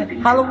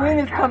 Listen, Halloween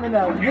is coming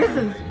up. This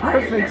is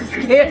perfect to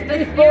scare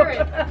people.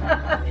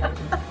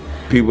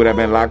 People that have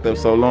been locked up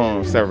so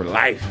long, serving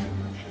life.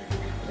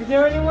 Is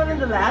there anyone in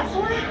the last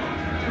one?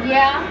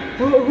 Yeah.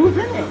 Who's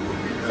in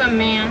it? Some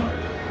man.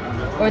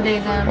 Or they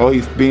them. Oh,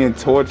 he's being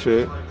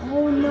tortured.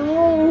 Oh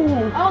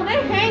no. Oh,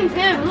 they hanged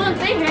him. Look,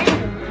 they hanged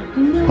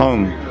him.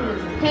 Hung.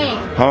 Hang.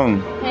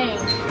 Hung. Hang.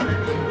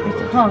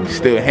 It's hung.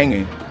 Still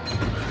hanging.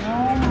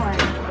 Oh my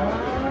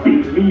god.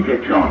 Believe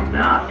it or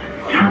not,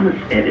 Thomas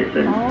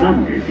Edison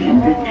funded the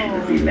invention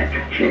of the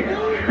electric chair.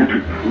 Oh,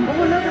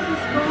 look at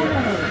this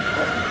guy.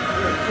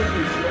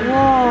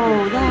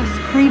 Whoa, that's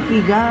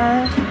creepy,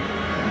 guys.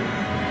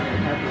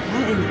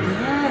 What is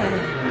that?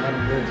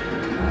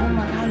 Oh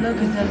my god, look,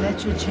 it's an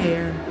electric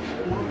chair.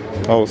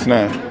 Oh,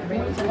 snap.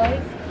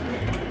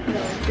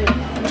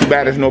 Too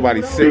bad there's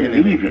nobody sitting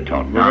in Believe it. it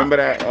or not, Remember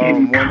that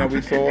one that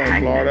we saw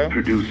in Florida?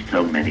 Produced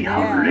so many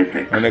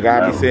horrific, And the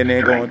guy be sitting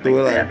there going through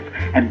it like, death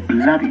and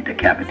bloody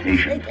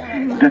decapitation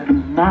that the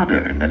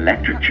modern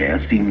electric chair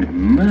seemed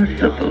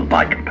merciful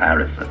by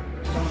comparison.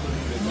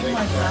 Oh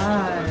my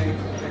god.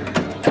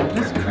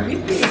 That's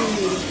creepy.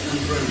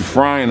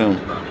 frying them.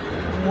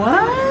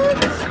 What?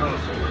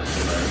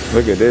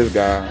 Look at this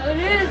guy. It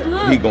is,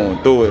 look. He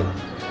going through it.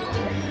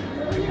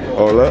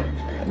 Oh, look.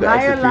 The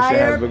Liar, execution has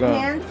liar, begun.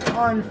 pants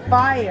on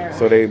fire.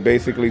 So they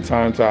basically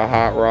tie him to a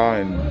hot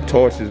rod and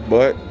torch his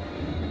butt.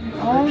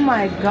 Oh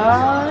my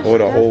gosh. Or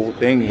the whole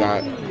thing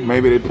got,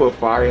 maybe they put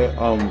fire,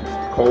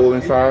 coal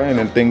inside and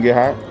then thing get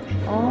hot.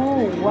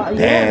 Oh, wow.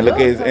 Damn, look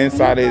at his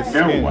inside of his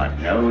No skin.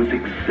 one knows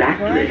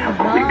exactly how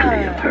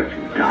quickly a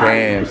person dies.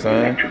 Damn,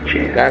 son.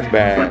 That's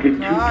bad. But it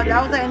Oh,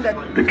 that was in the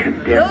the...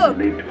 condemned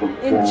lived for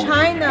in 4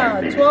 China, 10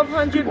 minutes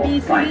 1200 before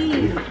BC.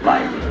 finally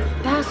expiring.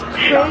 That's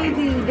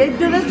crazy. They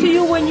do this to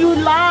you when you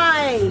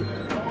lie.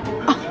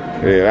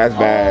 Yeah, that's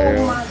bad.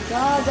 Oh yo. my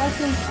god, that's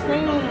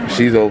insane.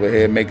 She's over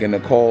here making a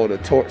call to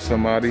torch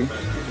somebody.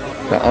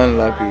 The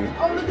unlucky.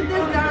 Oh, look at this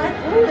guy.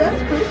 Oh,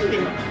 that's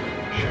creepy.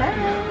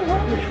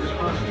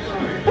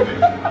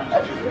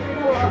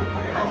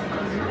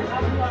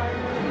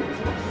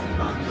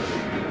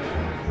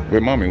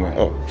 Where mommy went?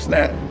 Oh,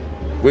 snap.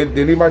 Did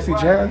anybody see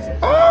Jazz?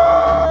 Oh!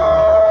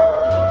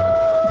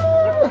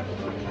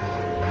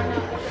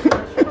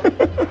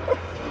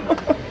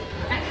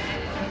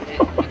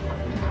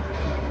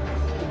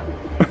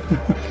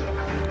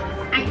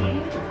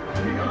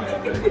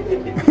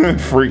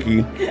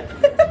 Freaky. That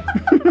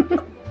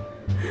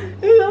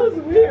was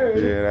weird.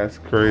 Yeah, that's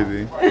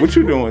crazy. What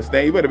you doing,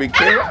 Stan? You better be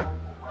careful.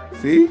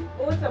 See?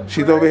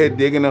 She's over here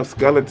digging up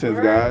skeletons,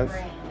 guys.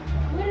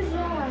 What is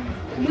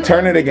that?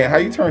 Turn it again. How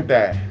you turn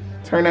that?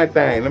 Turn that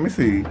thing. Let me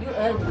see.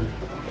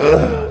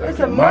 Ugh, It's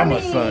a mama,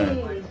 mummy.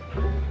 son.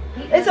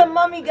 It's a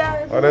mummy,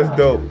 guys. Oh, that's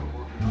dope.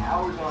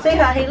 See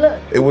how he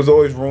looks. It was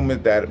always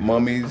rumored that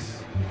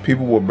mummies,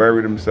 people would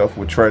bury themselves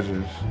with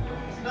treasures.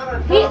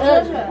 He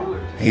ugly.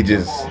 He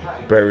just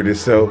buried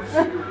himself.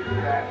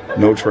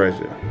 No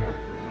treasure.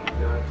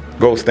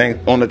 Go stand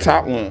on the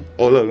top one.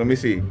 Oh, look, let me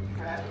see.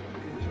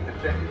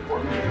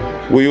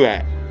 Where you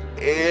at?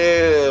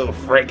 Ew,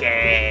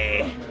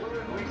 freaky.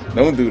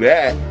 Don't do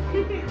that.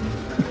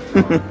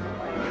 Look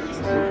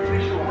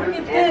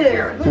at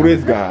this. Who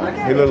this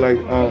guy? He look like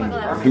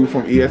dude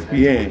from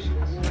ESPN.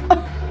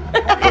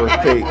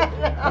 First take.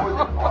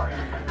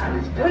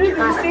 What did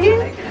you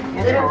see?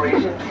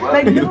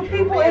 Like little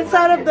people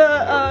inside of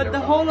the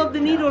hole of the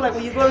needle, like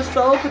when you go to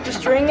sew, put the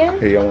string in.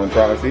 Hey, y'all want to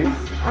try to see?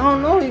 I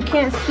don't know, you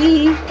can't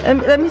see.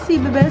 Let me see,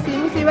 Babessi. Let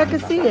me see if I can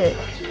see it.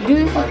 Do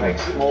this.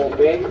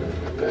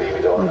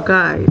 Oh,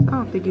 guys, I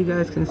don't think you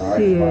guys can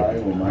see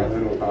it.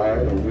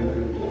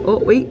 Oh,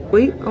 wait,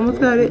 almost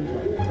got it.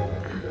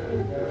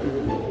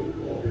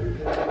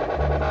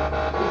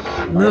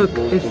 Look,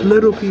 it's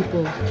little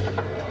people.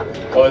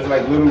 Oh, it's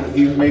like little,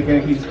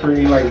 he's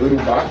creating like little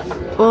boxes.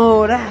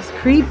 Oh, that's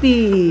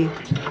creepy.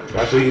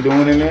 That's what he's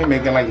doing in there,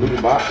 making like little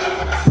boxes.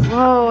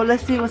 Whoa,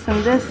 let's see what's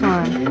in this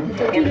one.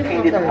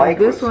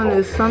 This one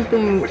is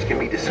something which can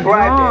be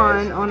described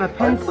drawn on a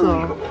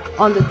pencil,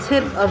 on the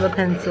tip of a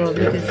pencil,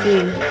 you can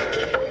see.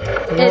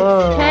 It's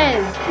Whoa.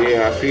 head.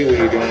 Yeah, I see what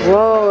you're doing.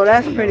 Whoa,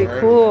 that's pretty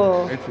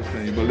cool.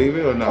 Interesting. You believe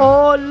it or not?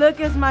 Oh, look,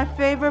 it's my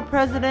favorite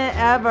president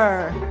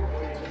ever.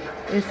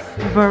 It's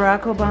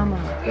Barack Obama.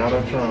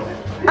 Donald Trump.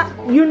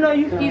 You know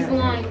you. He's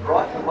lying. Do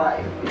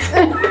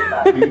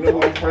you know who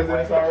the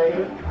presidents are right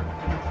here?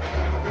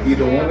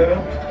 Either one of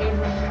them?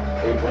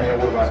 Abraham,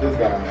 what about this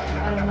guy?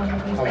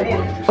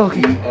 Okay.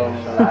 He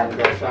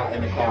got shot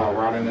in the car,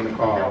 riding in the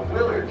car.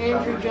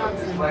 Andrew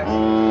Johnson.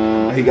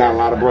 He got a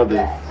lot of brothers. I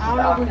don't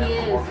know who he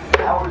is.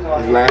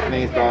 His last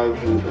name starts,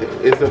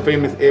 it's a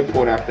famous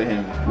airport after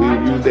him. We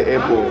use the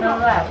airport.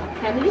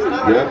 Kennedy?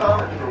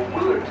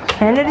 Yep.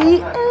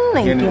 Kennedy and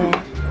Lincoln.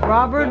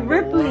 Robert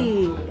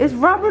Ripley. It's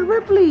Robert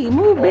Ripley.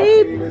 Move, I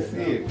babe. didn't even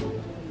see it.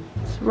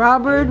 It's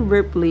Robert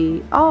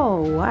Ripley.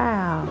 Oh,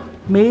 wow.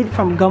 Made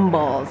from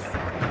gumballs.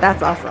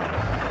 That's awesome.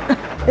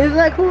 Isn't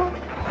that cool?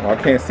 Oh, I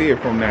can't see it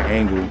from that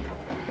angle.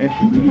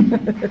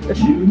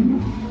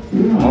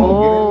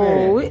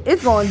 Oh,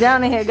 it's going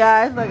down in here,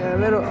 guys. Like a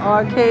little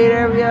arcade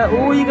area.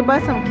 Oh, you can buy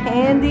some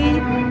candy.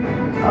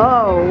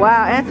 Oh,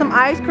 wow. And some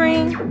ice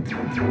cream.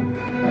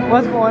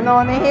 What's going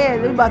on in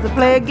here? We about to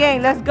play a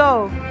game. Let's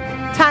go.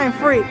 Time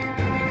freak.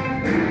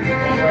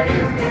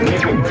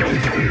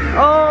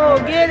 Oh,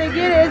 get it.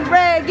 It's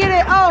red. Get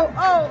it. Oh.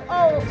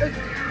 It's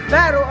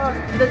battle of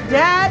the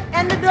dad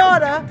and the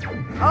daughter.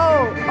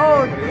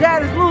 Oh,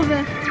 dad is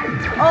losing.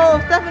 Oh,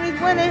 Stephanie's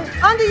winning.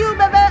 Under you,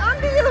 baby.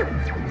 Under you.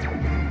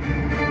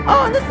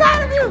 Oh, on the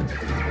side of you.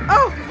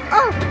 Oh,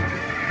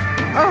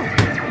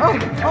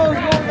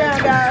 it's going down,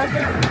 guys.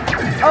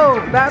 Oh,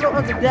 battle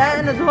of the dad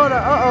and the daughter.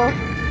 Uh-oh.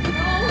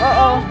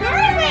 Where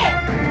is it?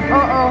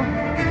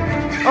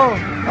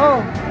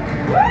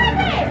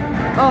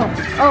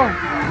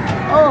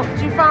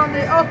 She found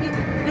it. Oh, did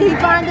he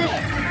find it?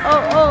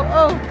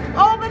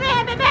 Over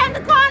there, baby, in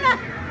the corner.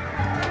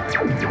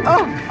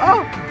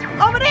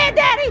 Over there,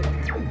 daddy.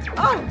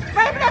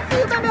 Baby, I see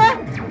you, baby.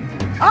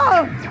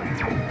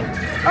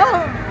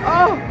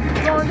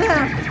 It's going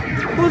down.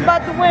 Who's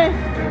about to win?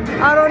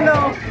 I don't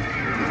know.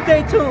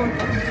 Stay tuned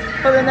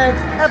for the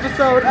next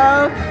episode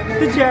of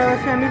the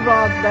Jared's Family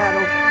Vlogs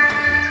battle.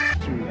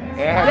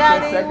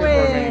 Daddy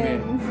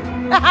wins.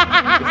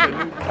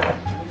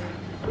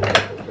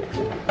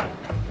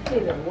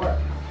 Didn't work.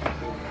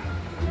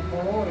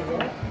 Oh,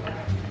 yeah.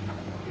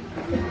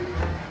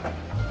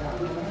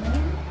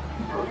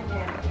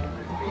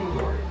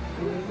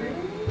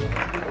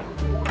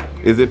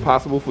 Is it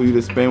possible for you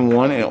to spin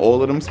one and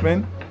all of them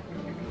spin?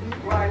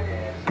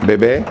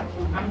 Baby?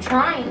 I'm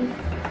trying.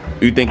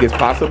 You think it's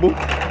possible?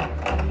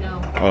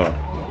 No. Oh.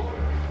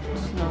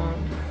 It's not.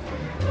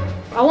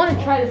 I want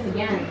to try this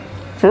again.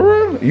 For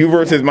real? You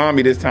versus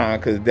mommy this time,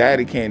 because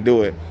daddy can't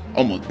do it.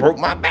 Almost broke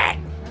my back.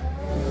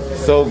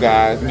 So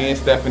guys, me and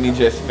Stephanie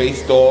just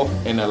faced off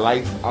in a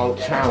lights out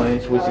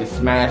challenge, which is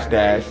Smash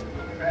Dash.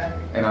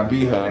 And I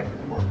beat her.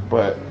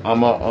 But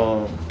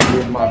I'ma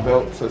give my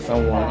belt to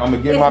someone. I'ma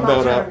give my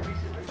belt up.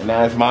 And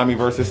now it's mommy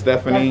versus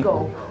Stephanie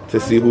to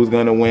see who's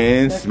gonna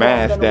win.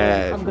 Smash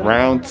Dash.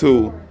 Round 2.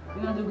 You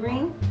wanna do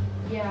green?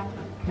 Yeah.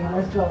 Okay,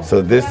 let's go.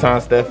 So this time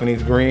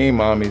Stephanie's green,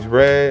 mommy's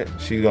red.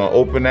 She's gonna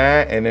open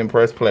that and then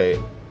press play.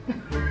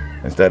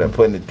 Instead of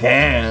putting it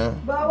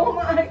down. But I want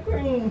my ice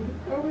cream.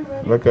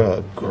 Look at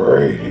her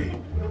great.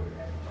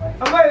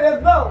 I'm ready,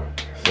 let's go.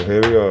 So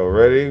here we go.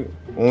 Ready?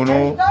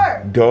 Uno,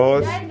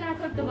 dos. Daddy's gonna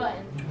click the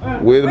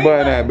button. Where's the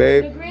button at, The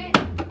babe? green?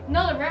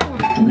 No, the red one.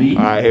 3,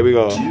 Alright, here we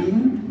go.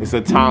 It's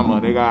a timer.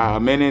 They got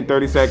 1 minute and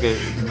 30 seconds.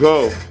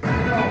 Go.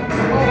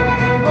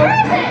 Where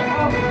is it?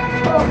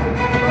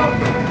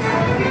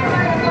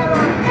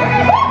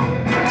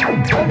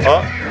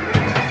 Up.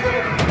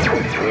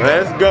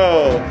 Let's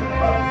go.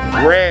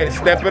 Red,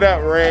 step it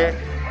up, Red.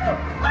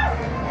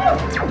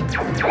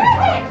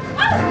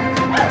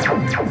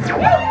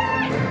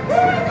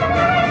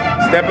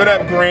 Step it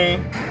up,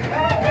 Green.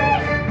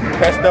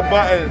 Press the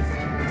buttons.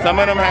 Some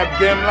of them have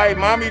dim light.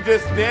 Mommy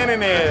just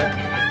standing there.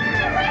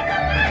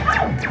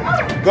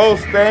 Go,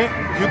 Stank.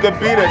 You could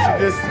beat her.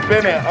 She just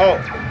spinning. Oh.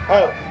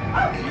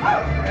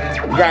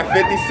 You got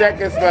 50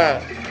 seconds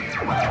left.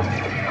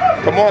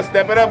 Come on,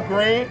 step it up,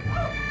 Green.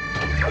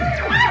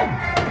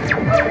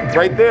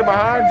 Right there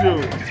behind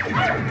you.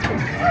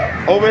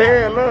 Over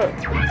here, look.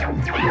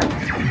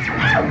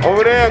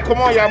 Over there, come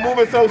on, y'all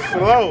moving so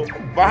slow.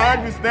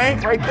 Behind you,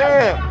 Stank, right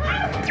there.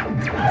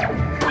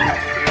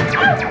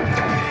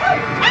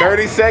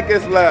 30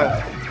 seconds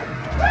left.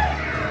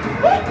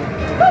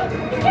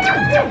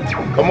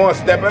 Come on,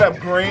 step it up,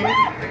 Green.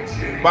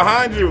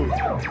 Behind you.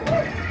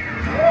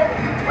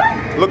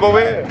 Look over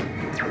here.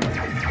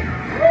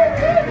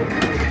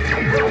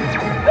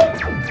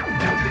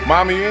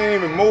 Mommy, you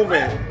ain't even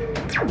moving.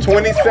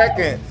 20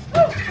 seconds.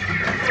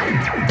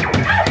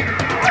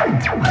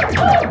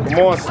 Come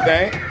on,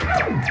 Stank.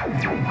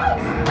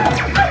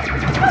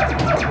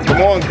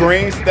 Come on,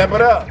 Green, step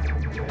it up.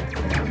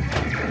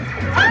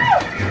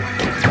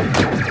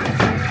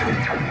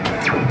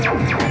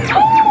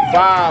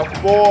 Five,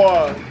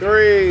 4,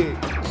 3,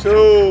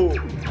 2,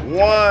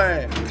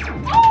 1.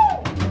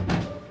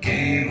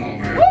 Game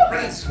over.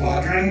 Red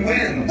Squadron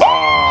wins.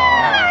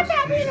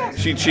 Oh,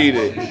 she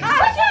cheated.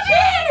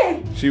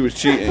 She was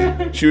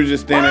cheating. She was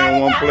just standing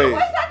in one place.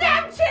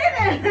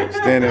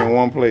 Standing in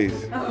one place.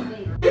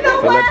 You know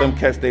So what? let them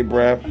catch their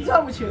breath What's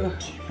up with you?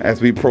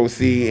 as we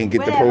proceed and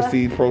get the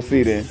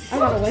proceeding. I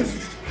gotta wait.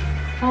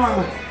 Hold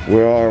on.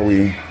 Where are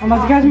we? I'm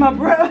about to catch my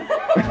breath.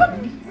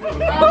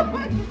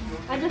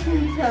 I just need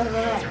to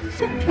relax.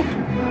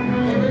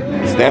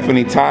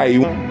 Stephanie, Ty,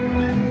 you?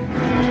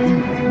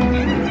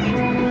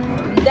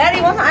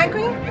 Daddy, want some ice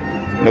cream?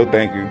 No,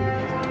 thank you.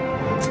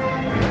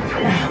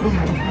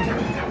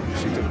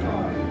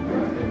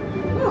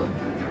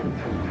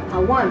 I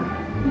won.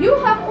 You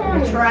have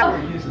corn. Travel.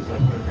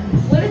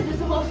 What is this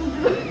supposed to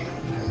do?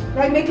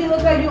 Like make it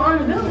look like you're on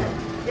the building.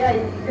 Yeah,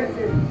 you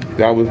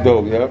That was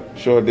dope. Yep,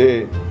 sure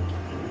did.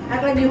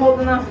 act like you're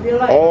holding on for your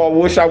life. Oh, I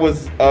wish I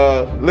was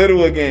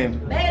little again.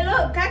 Hey,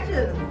 look, catch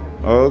it.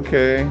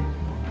 Okay.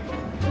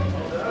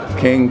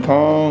 King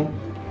Kong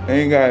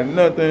ain't got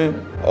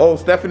nothing. Oh,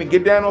 Stephanie,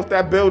 get down off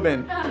that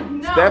building.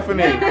 No.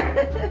 Stephanie,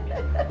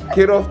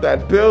 get off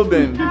that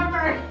building.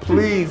 Never.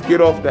 please get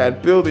off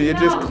that building. You're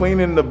just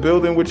cleaning the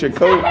building with your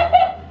coat.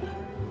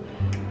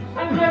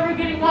 I'm never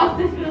getting off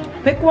this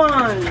building. Pick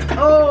one.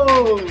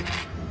 Oh.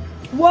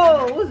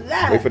 Whoa, what's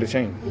that? Wait for the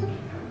chain.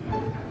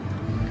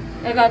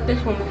 I got this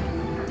one.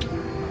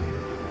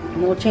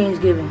 No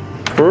change given.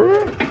 For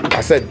real?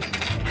 I said.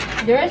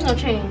 There is no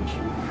change.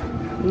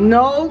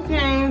 No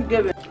change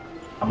given.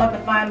 I'm about to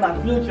find my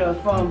future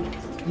from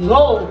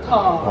Zoltar.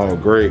 Oh,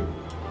 great.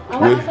 I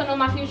want to know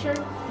my future.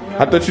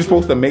 I thought you're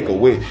supposed to make a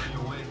wish.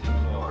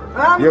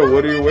 Yo,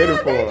 what are you waiting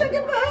for?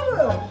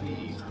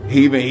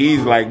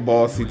 He's like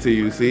bossy to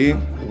you, see?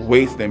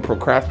 Wasting,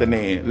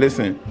 procrastinating.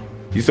 Listen,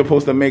 you're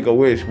supposed to make a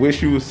wish.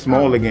 Wish you was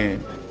small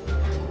again.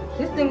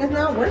 This thing is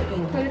not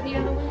working. Put it the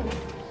other way.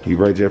 He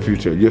writes your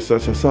future. You're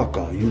such a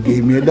sucker. You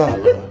gave me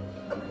 $1.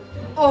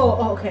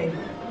 Oh, okay.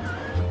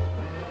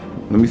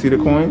 Let me see the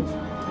coins.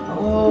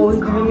 Oh, he's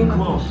giving me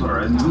Closer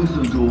and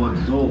listen to what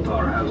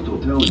Zoltar has to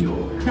tell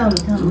you. Tell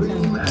me.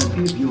 Live as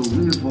if you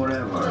live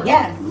forever.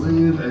 Yes.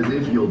 Live as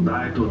if you'll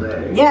die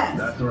today. Yes.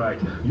 That's right.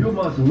 You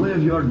must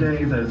live your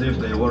days as if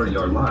they were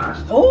your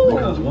last. Oh.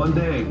 Because one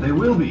day they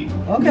will be.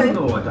 Okay. You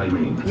know what I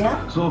mean.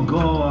 Yeah. So go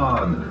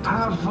on,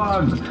 have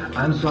fun,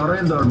 and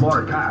surrender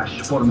more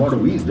cash for more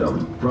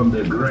wisdom from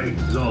the great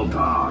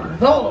Zoltar.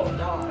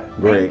 Zoltar.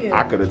 Great.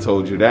 I could have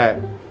told you that.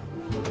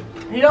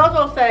 He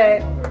also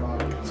said,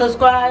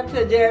 subscribe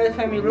to Jared's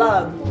Family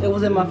Vlog. It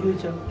was in my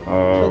future.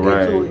 All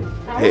right.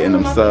 Hitting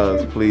them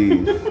subs,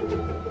 please.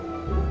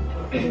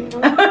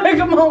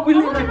 Come on, we I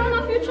live want to know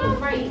my future.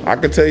 Right. I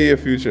could tell you your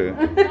future.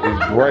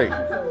 It's bright.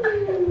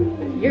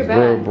 You're bad.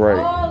 Real bright.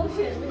 Oh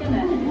shit! Look at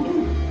that.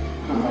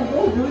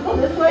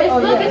 this way.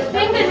 It's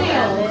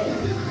fingernails.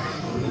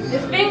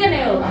 It's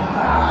fingernails.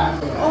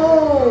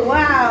 Oh,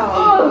 wow.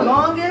 Oh.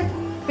 Longest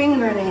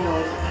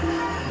fingernails.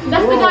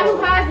 That's the guy who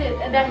has it,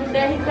 and that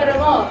he cut it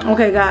off.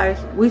 Okay, guys,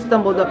 we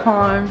stumbled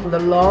upon the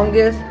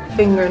longest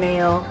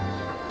fingernail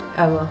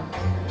ever.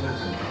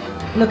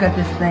 Look at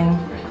this thing.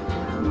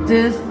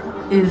 This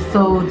is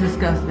so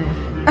disgusting.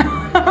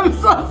 I'm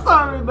so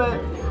sorry,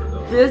 but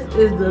this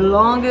is the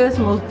longest,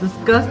 most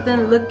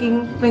disgusting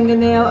looking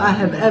fingernail I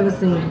have ever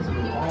seen.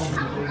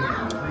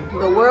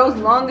 The world's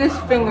longest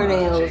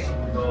fingernails.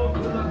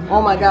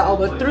 Oh my God,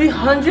 over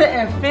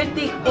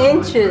 350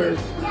 inches.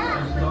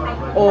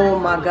 Oh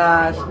my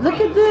gosh, look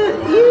at this.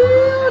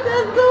 Ew,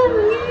 that's so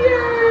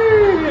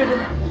weird.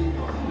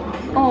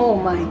 Oh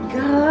my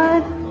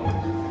God.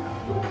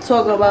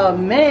 Talk about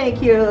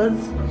manicures.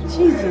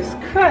 Jesus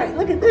Christ,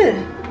 look at this.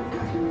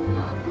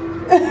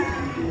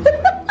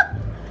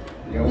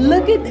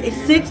 Look at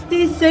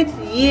 66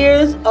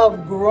 years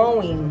of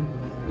growing.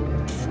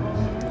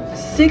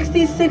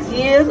 66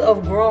 years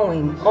of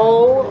growing.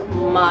 Oh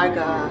my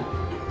God.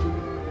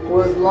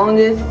 World's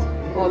longest.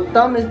 Oh,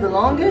 thumb is the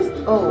longest?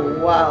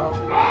 Oh, wow.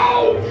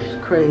 It's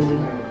crazy.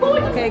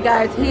 Okay,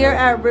 guys, here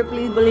at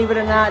Ripley's, believe it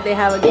or not, they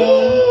have a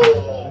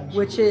game,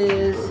 which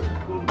is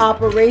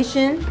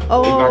Operation.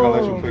 Oh. He's not going to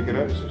let you pick it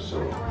up?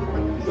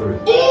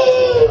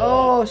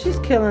 Oh, she's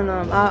killing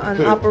them.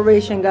 An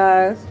Operation,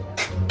 guys.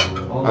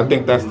 I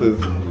think that's as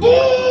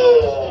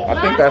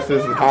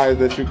high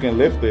that you can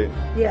lift it.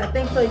 Yeah, I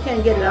think so. You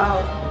can't get it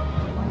out.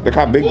 Look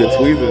how big the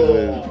tweezers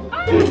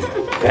is.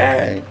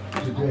 Dang.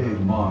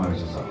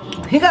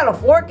 He got a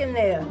fork in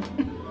there.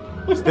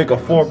 Stick a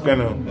fork in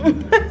him.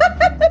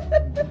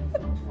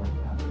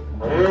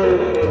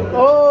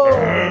 Oh.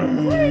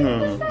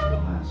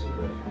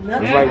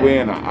 It's like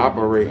we're in an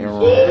operating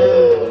room.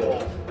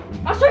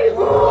 I'll show you.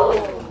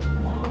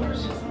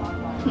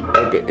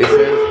 Okay, it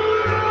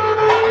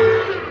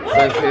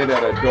says here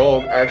that a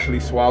dog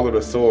actually swallowed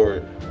a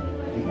sword.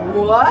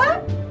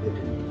 What?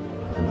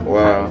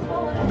 Wow.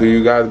 Do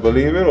you guys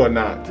believe it or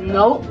not?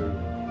 Nope.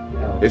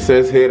 It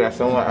says here that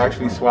someone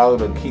actually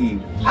swallowed a key.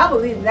 I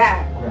believe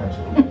that.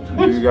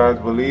 Do you guys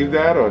believe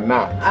that or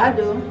not? I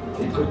do.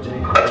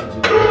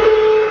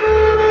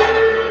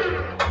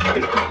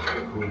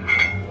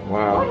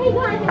 Wow.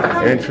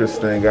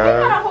 Interesting,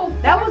 guys.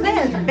 That was in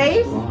his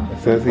face? It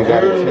says he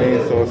got a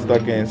chainsaw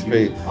stuck in his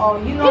face. Oh,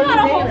 you know He got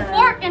a whole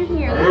fork in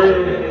here.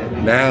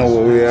 Now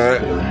where we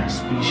at?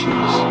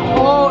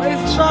 Oh,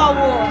 it's Star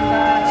Wars,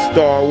 guys.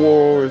 Star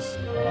Wars.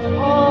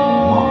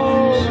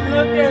 Oh,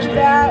 look at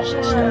that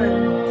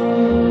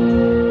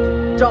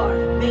one.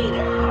 Darth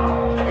Vader.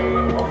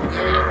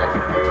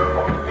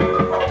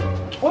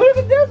 Oh, look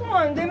at this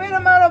one. They made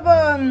them out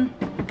of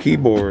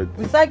Keyboard.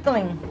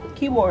 recycling.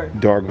 Keyboard.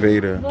 Darth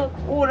Vader. Look.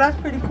 Oh, that's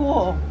pretty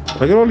cool.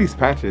 Look at all these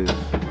patches.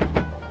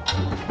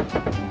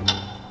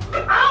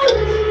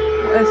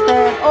 It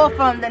says, oh,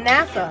 from the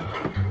NASA.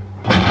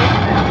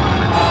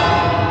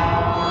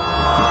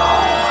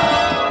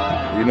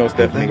 You know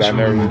Stephanie got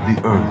nervous.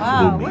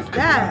 Wow, what's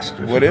that?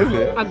 What is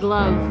it? A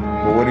glove.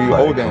 But what are you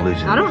holding?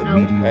 I don't know.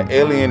 An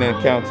alien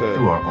encounter.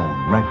 Through our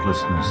own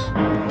recklessness,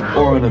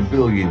 or in a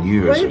billion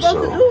years What are you or supposed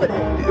so, to do with it?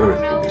 the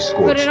Earth will be Put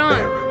scorched it on.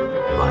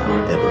 barren by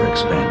our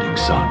ever-expanding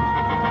sun.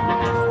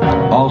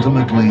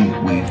 Ultimately,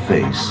 we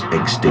face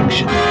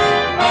extinction. Is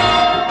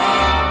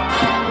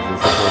it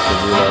supposed to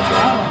be like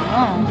that?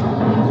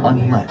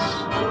 Unless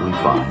we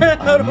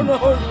 2005. I don't know,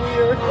 it's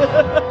weird. I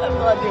have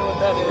no idea what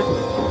that is.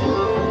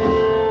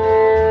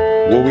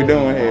 What we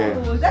doing here?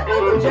 Was that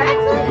Michael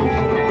Jackson?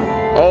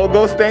 Oh,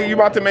 those things you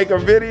about to make a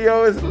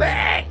video is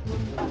lit.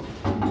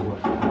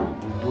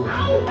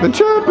 The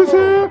champ is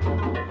here.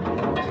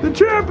 The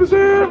champ is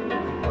here.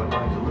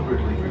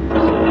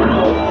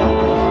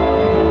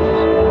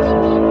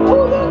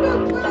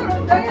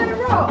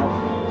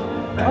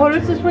 Oh,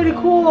 this is pretty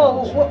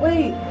cool.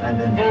 Wait.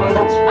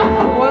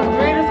 World's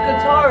greatest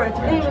guitarist. I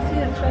didn't even see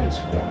his face.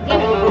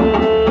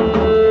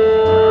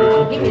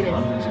 Give me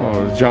this.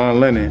 Oh, it's John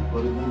Lennon.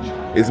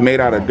 It's made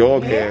out of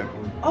dog hair.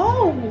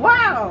 Oh,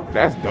 wow.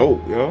 That's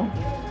dope, yo.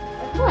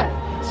 What?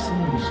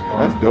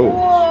 That's dope.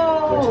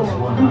 Whoa.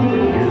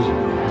 100 years ago,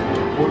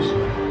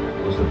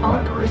 was the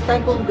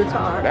Recycled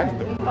guitar. That's We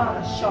dope. found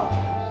a shark.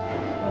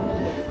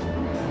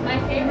 My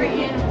favorite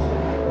animal.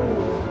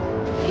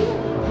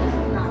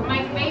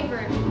 My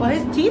favorite. Well,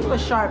 his teeth were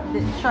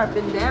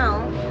sharpened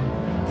down.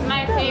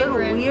 My That's a little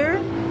favorite.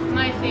 weird.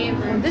 My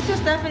favorite. This is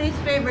Stephanie's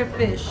favorite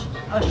fish,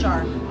 a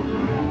shark.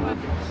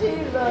 She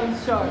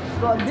loves sharks.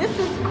 Well, this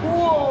is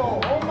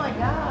cool. Oh my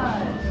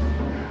gosh.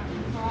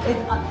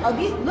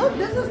 Look,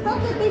 this is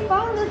stuff that they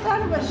found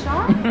inside of a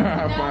shark?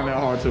 I find that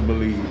hard to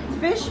believe.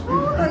 Fish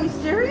food? Are you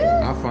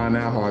serious? I find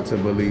that hard to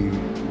believe.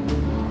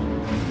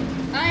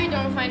 I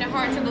don't find it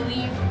hard to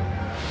believe.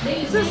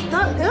 This is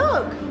stuff,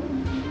 look.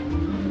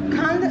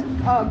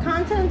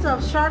 Contents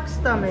of shark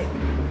stomach.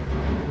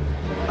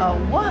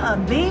 What? A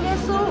bathing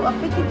suit? A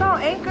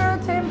 50-pound anchor?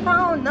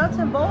 10-pound nuts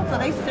and bolts? Are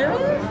they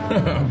serious? I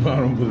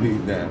don't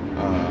believe that.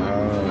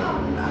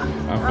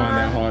 I find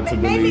that hard to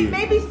believe.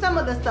 Maybe some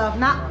of the stuff,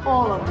 not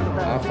all of the I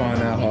stuff. find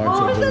that hard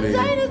Oh, to it's believe. a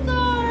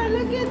dinosaur!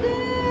 Look at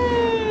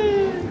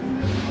this!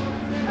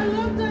 I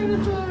love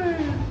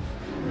dinosaurs.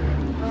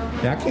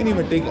 Yeah, I can't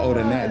even think of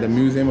the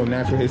Museum of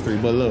Natural History,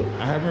 but look,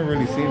 I haven't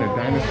really seen a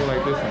dinosaur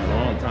like this in a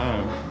long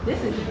time.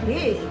 This is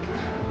big.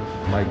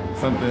 Like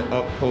something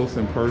up close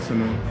and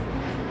personal.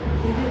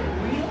 Is it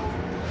real?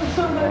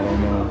 I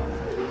don't know.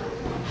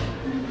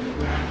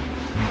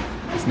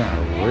 It's not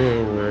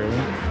real.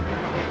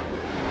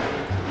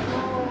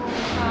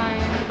 Bye.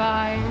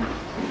 Bye.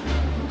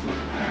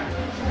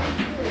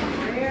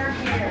 Rare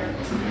hair.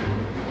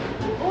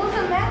 Oh, it's a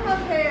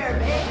mammoth hair,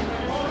 babe.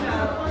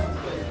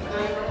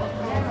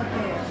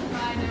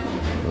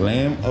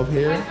 Lamb of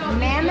hair?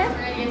 Mammoth?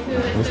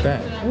 What's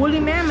that? Woolly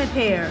mammoth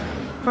hair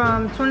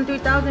from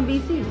 23,000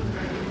 BC.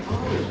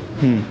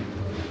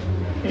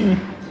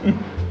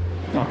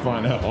 I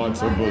find that hard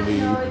to I know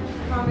believe. it's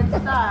from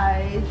its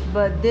size,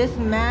 but this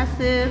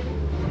massive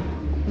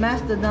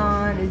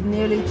mastodon is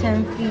nearly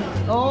 10 feet.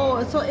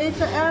 Oh, so it's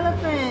an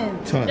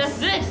elephant. Just Tusk.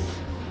 this.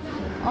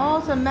 Oh,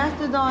 it's a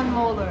mastodon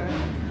molar.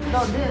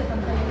 No, this,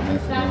 I'm saying.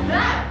 That's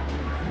that.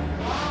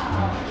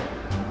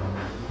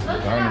 Look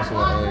at that Dinosaur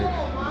one egg.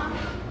 hole, Mom.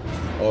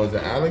 Oh, is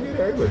it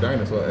alligator egg or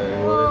dinosaur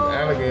egg?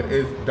 Well,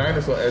 it's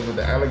dinosaur egg, but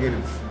the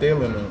alligator's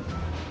still in them.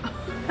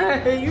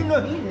 You know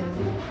he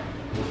didn't.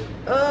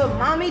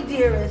 Mommy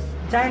dearest,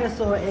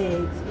 dinosaur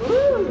eggs.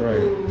 Ooh.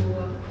 Right.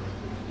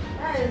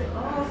 That is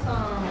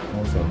awesome.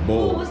 What's a Ooh,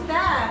 bull? what's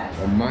that?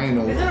 A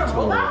mino. Is it a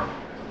robot?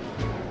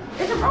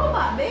 It's a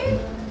robot, babe.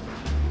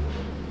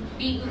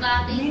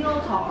 Beetle-Bobby.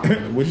 Minotaur.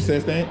 What you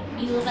said, Stan?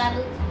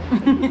 Beetle-Bobby.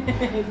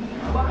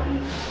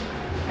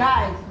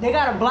 Guys, they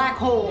got a black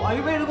hole. Are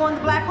you ready to go in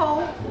the black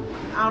hole?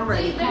 I'm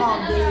ready. Come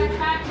on, babe.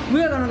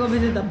 We're gonna go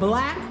visit the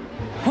black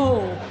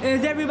hole.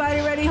 Is everybody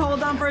ready?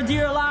 Hold on for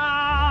dear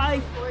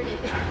life.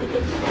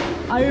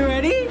 Are you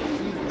ready?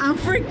 I'm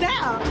freaked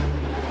out. Wait,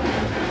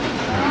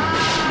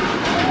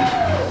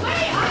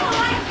 I don't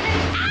like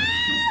this.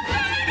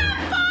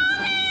 I'm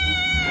falling!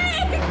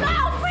 No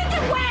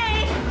freaking way!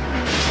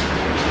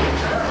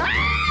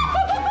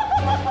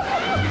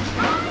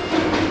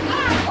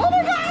 Oh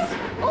my gosh!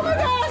 Oh my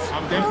gosh!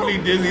 I'm definitely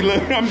dizzy.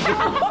 Look, I'm dizzy.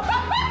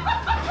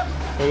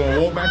 Hold on,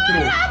 walk back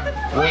through.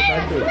 Walk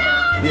back through.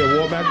 Yeah,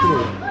 walk back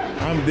through.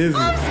 I'm dizzy.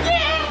 I'm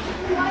scared!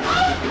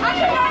 I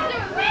cannot do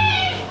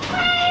it!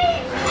 Wait!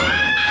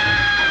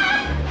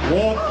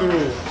 Walk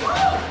through.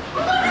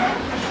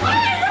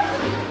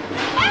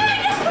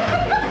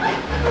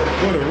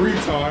 What a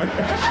retard.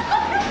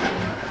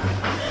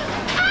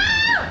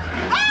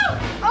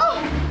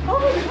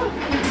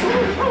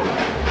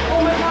 Oh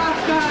my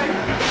gosh, guys!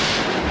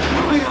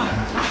 Oh my god!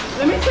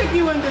 Let me take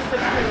you in this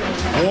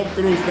experience. Walk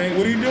through, Stank.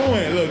 What are you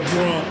doing? Look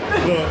drunk.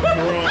 Look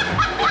drunk.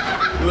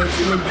 Look,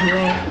 you look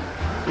drunk.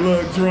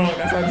 Look drunk.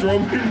 That's how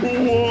drunk people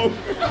walk.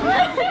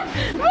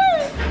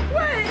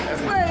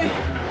 Wait!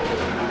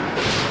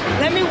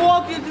 Let me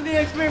walk you through the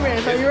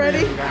experience. Are you ready?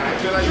 I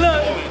feel like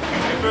Look. you're moving.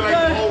 I feel like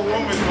the whole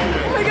room is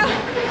moving. Oh my god!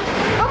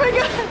 Oh my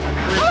god!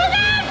 Oh my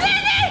god!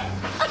 Dizzy!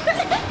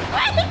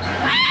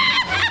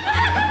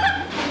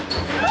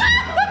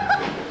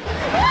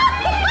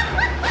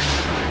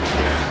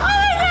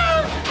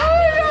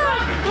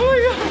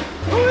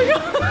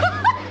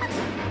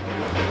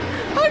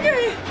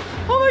 Okay.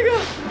 Oh my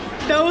god.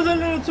 That was a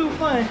little too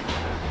fun.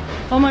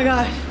 Oh my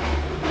gosh.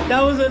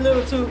 That was a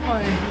little too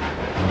fun.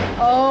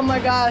 Oh my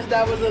gosh,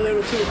 that was a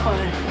little too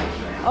fun.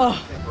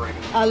 Oh,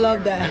 I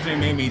love That that. shit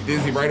made me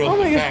dizzy right off Oh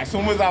the my God. bat. As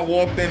soon as I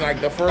walked in,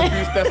 like the first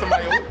few steps, I'm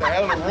like, what the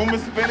hell? The room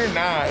is spinning?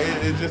 Nah,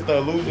 it's just the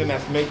illusion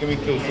that's making me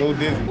feel so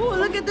dizzy. Oh,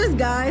 look at this,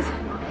 guys.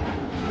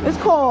 It's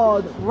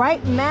called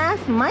Right Mass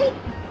Might.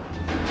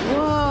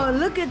 Whoa,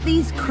 look at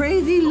these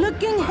crazy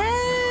looking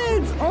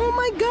heads. Oh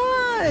my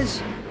gosh.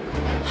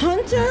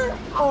 Hunter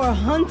or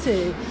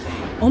hunted?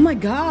 Oh my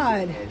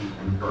God.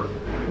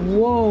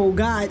 Whoa,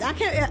 guys. I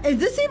can't, is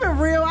this even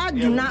real? I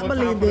do not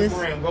believe this.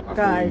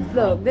 Guys,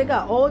 look, they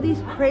got all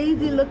these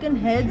crazy looking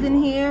heads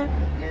in here.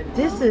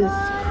 This is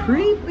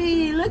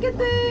creepy. Look at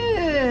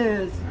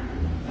this.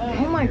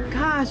 Oh my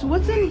gosh,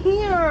 what's in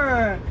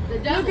here?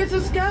 Look, it's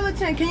a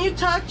skeleton. Can you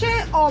touch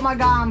it? Oh my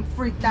God, I'm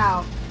freaked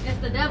out. It's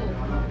the devil.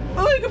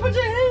 Oh, you can put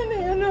your hand in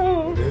there.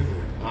 No.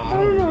 I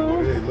don't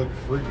know. They look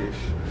freakish.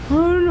 I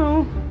don't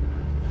know.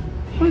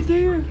 What's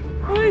there?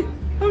 Wait,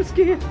 I'm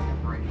scared.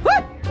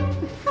 What?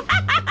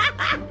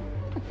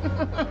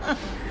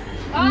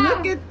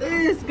 Look at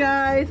this,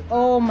 guys.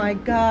 Oh my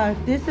gosh,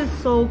 this is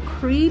so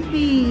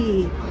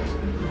creepy.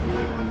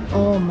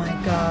 Oh my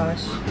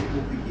gosh.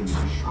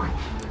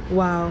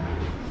 Wow.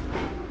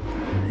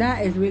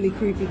 That is really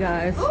creepy,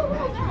 guys.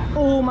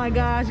 Oh my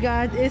gosh,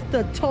 guys. It's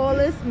the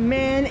tallest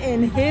man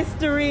in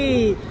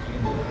history.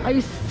 Are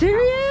you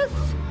serious?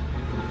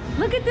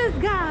 Look at this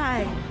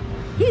guy.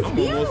 He's I'm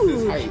huge. almost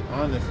his height,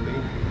 honestly.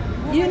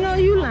 You know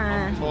you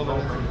lying. Hold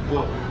on.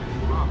 Look.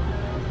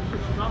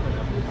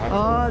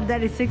 Oh,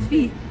 that is 6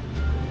 feet.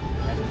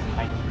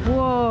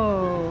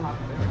 Whoa.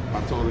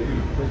 I told her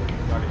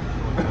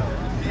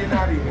you're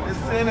not even a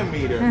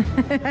centimeter.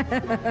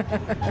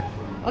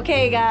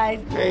 Okay, guys.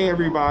 Hey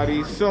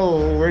everybody,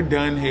 so we're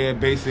done here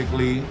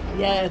basically.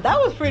 Yeah, that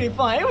was pretty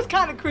fun. It was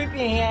kind of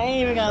creepy in here. I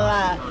ain't even gonna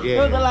lie. Yeah.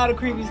 There was a lot of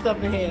creepy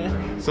stuff in here.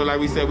 So like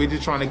we said, we're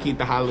just trying to keep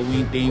the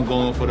Halloween theme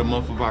going for the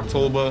month of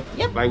October.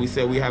 Yep. Like we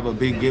said, we have a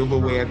big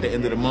giveaway at the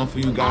end of the month for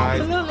you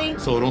guys. Absolutely.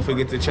 So don't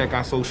forget to check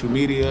our social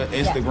media,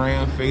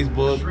 Instagram,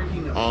 Facebook.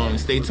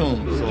 Stay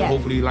tuned. So Yes.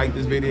 hopefully you like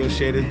this video,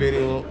 share this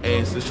video,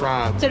 and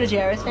subscribe. To the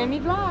Jairus Family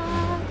Vlog.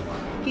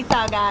 Peace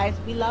out, guys.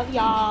 We love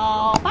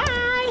y'all.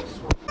 Bye.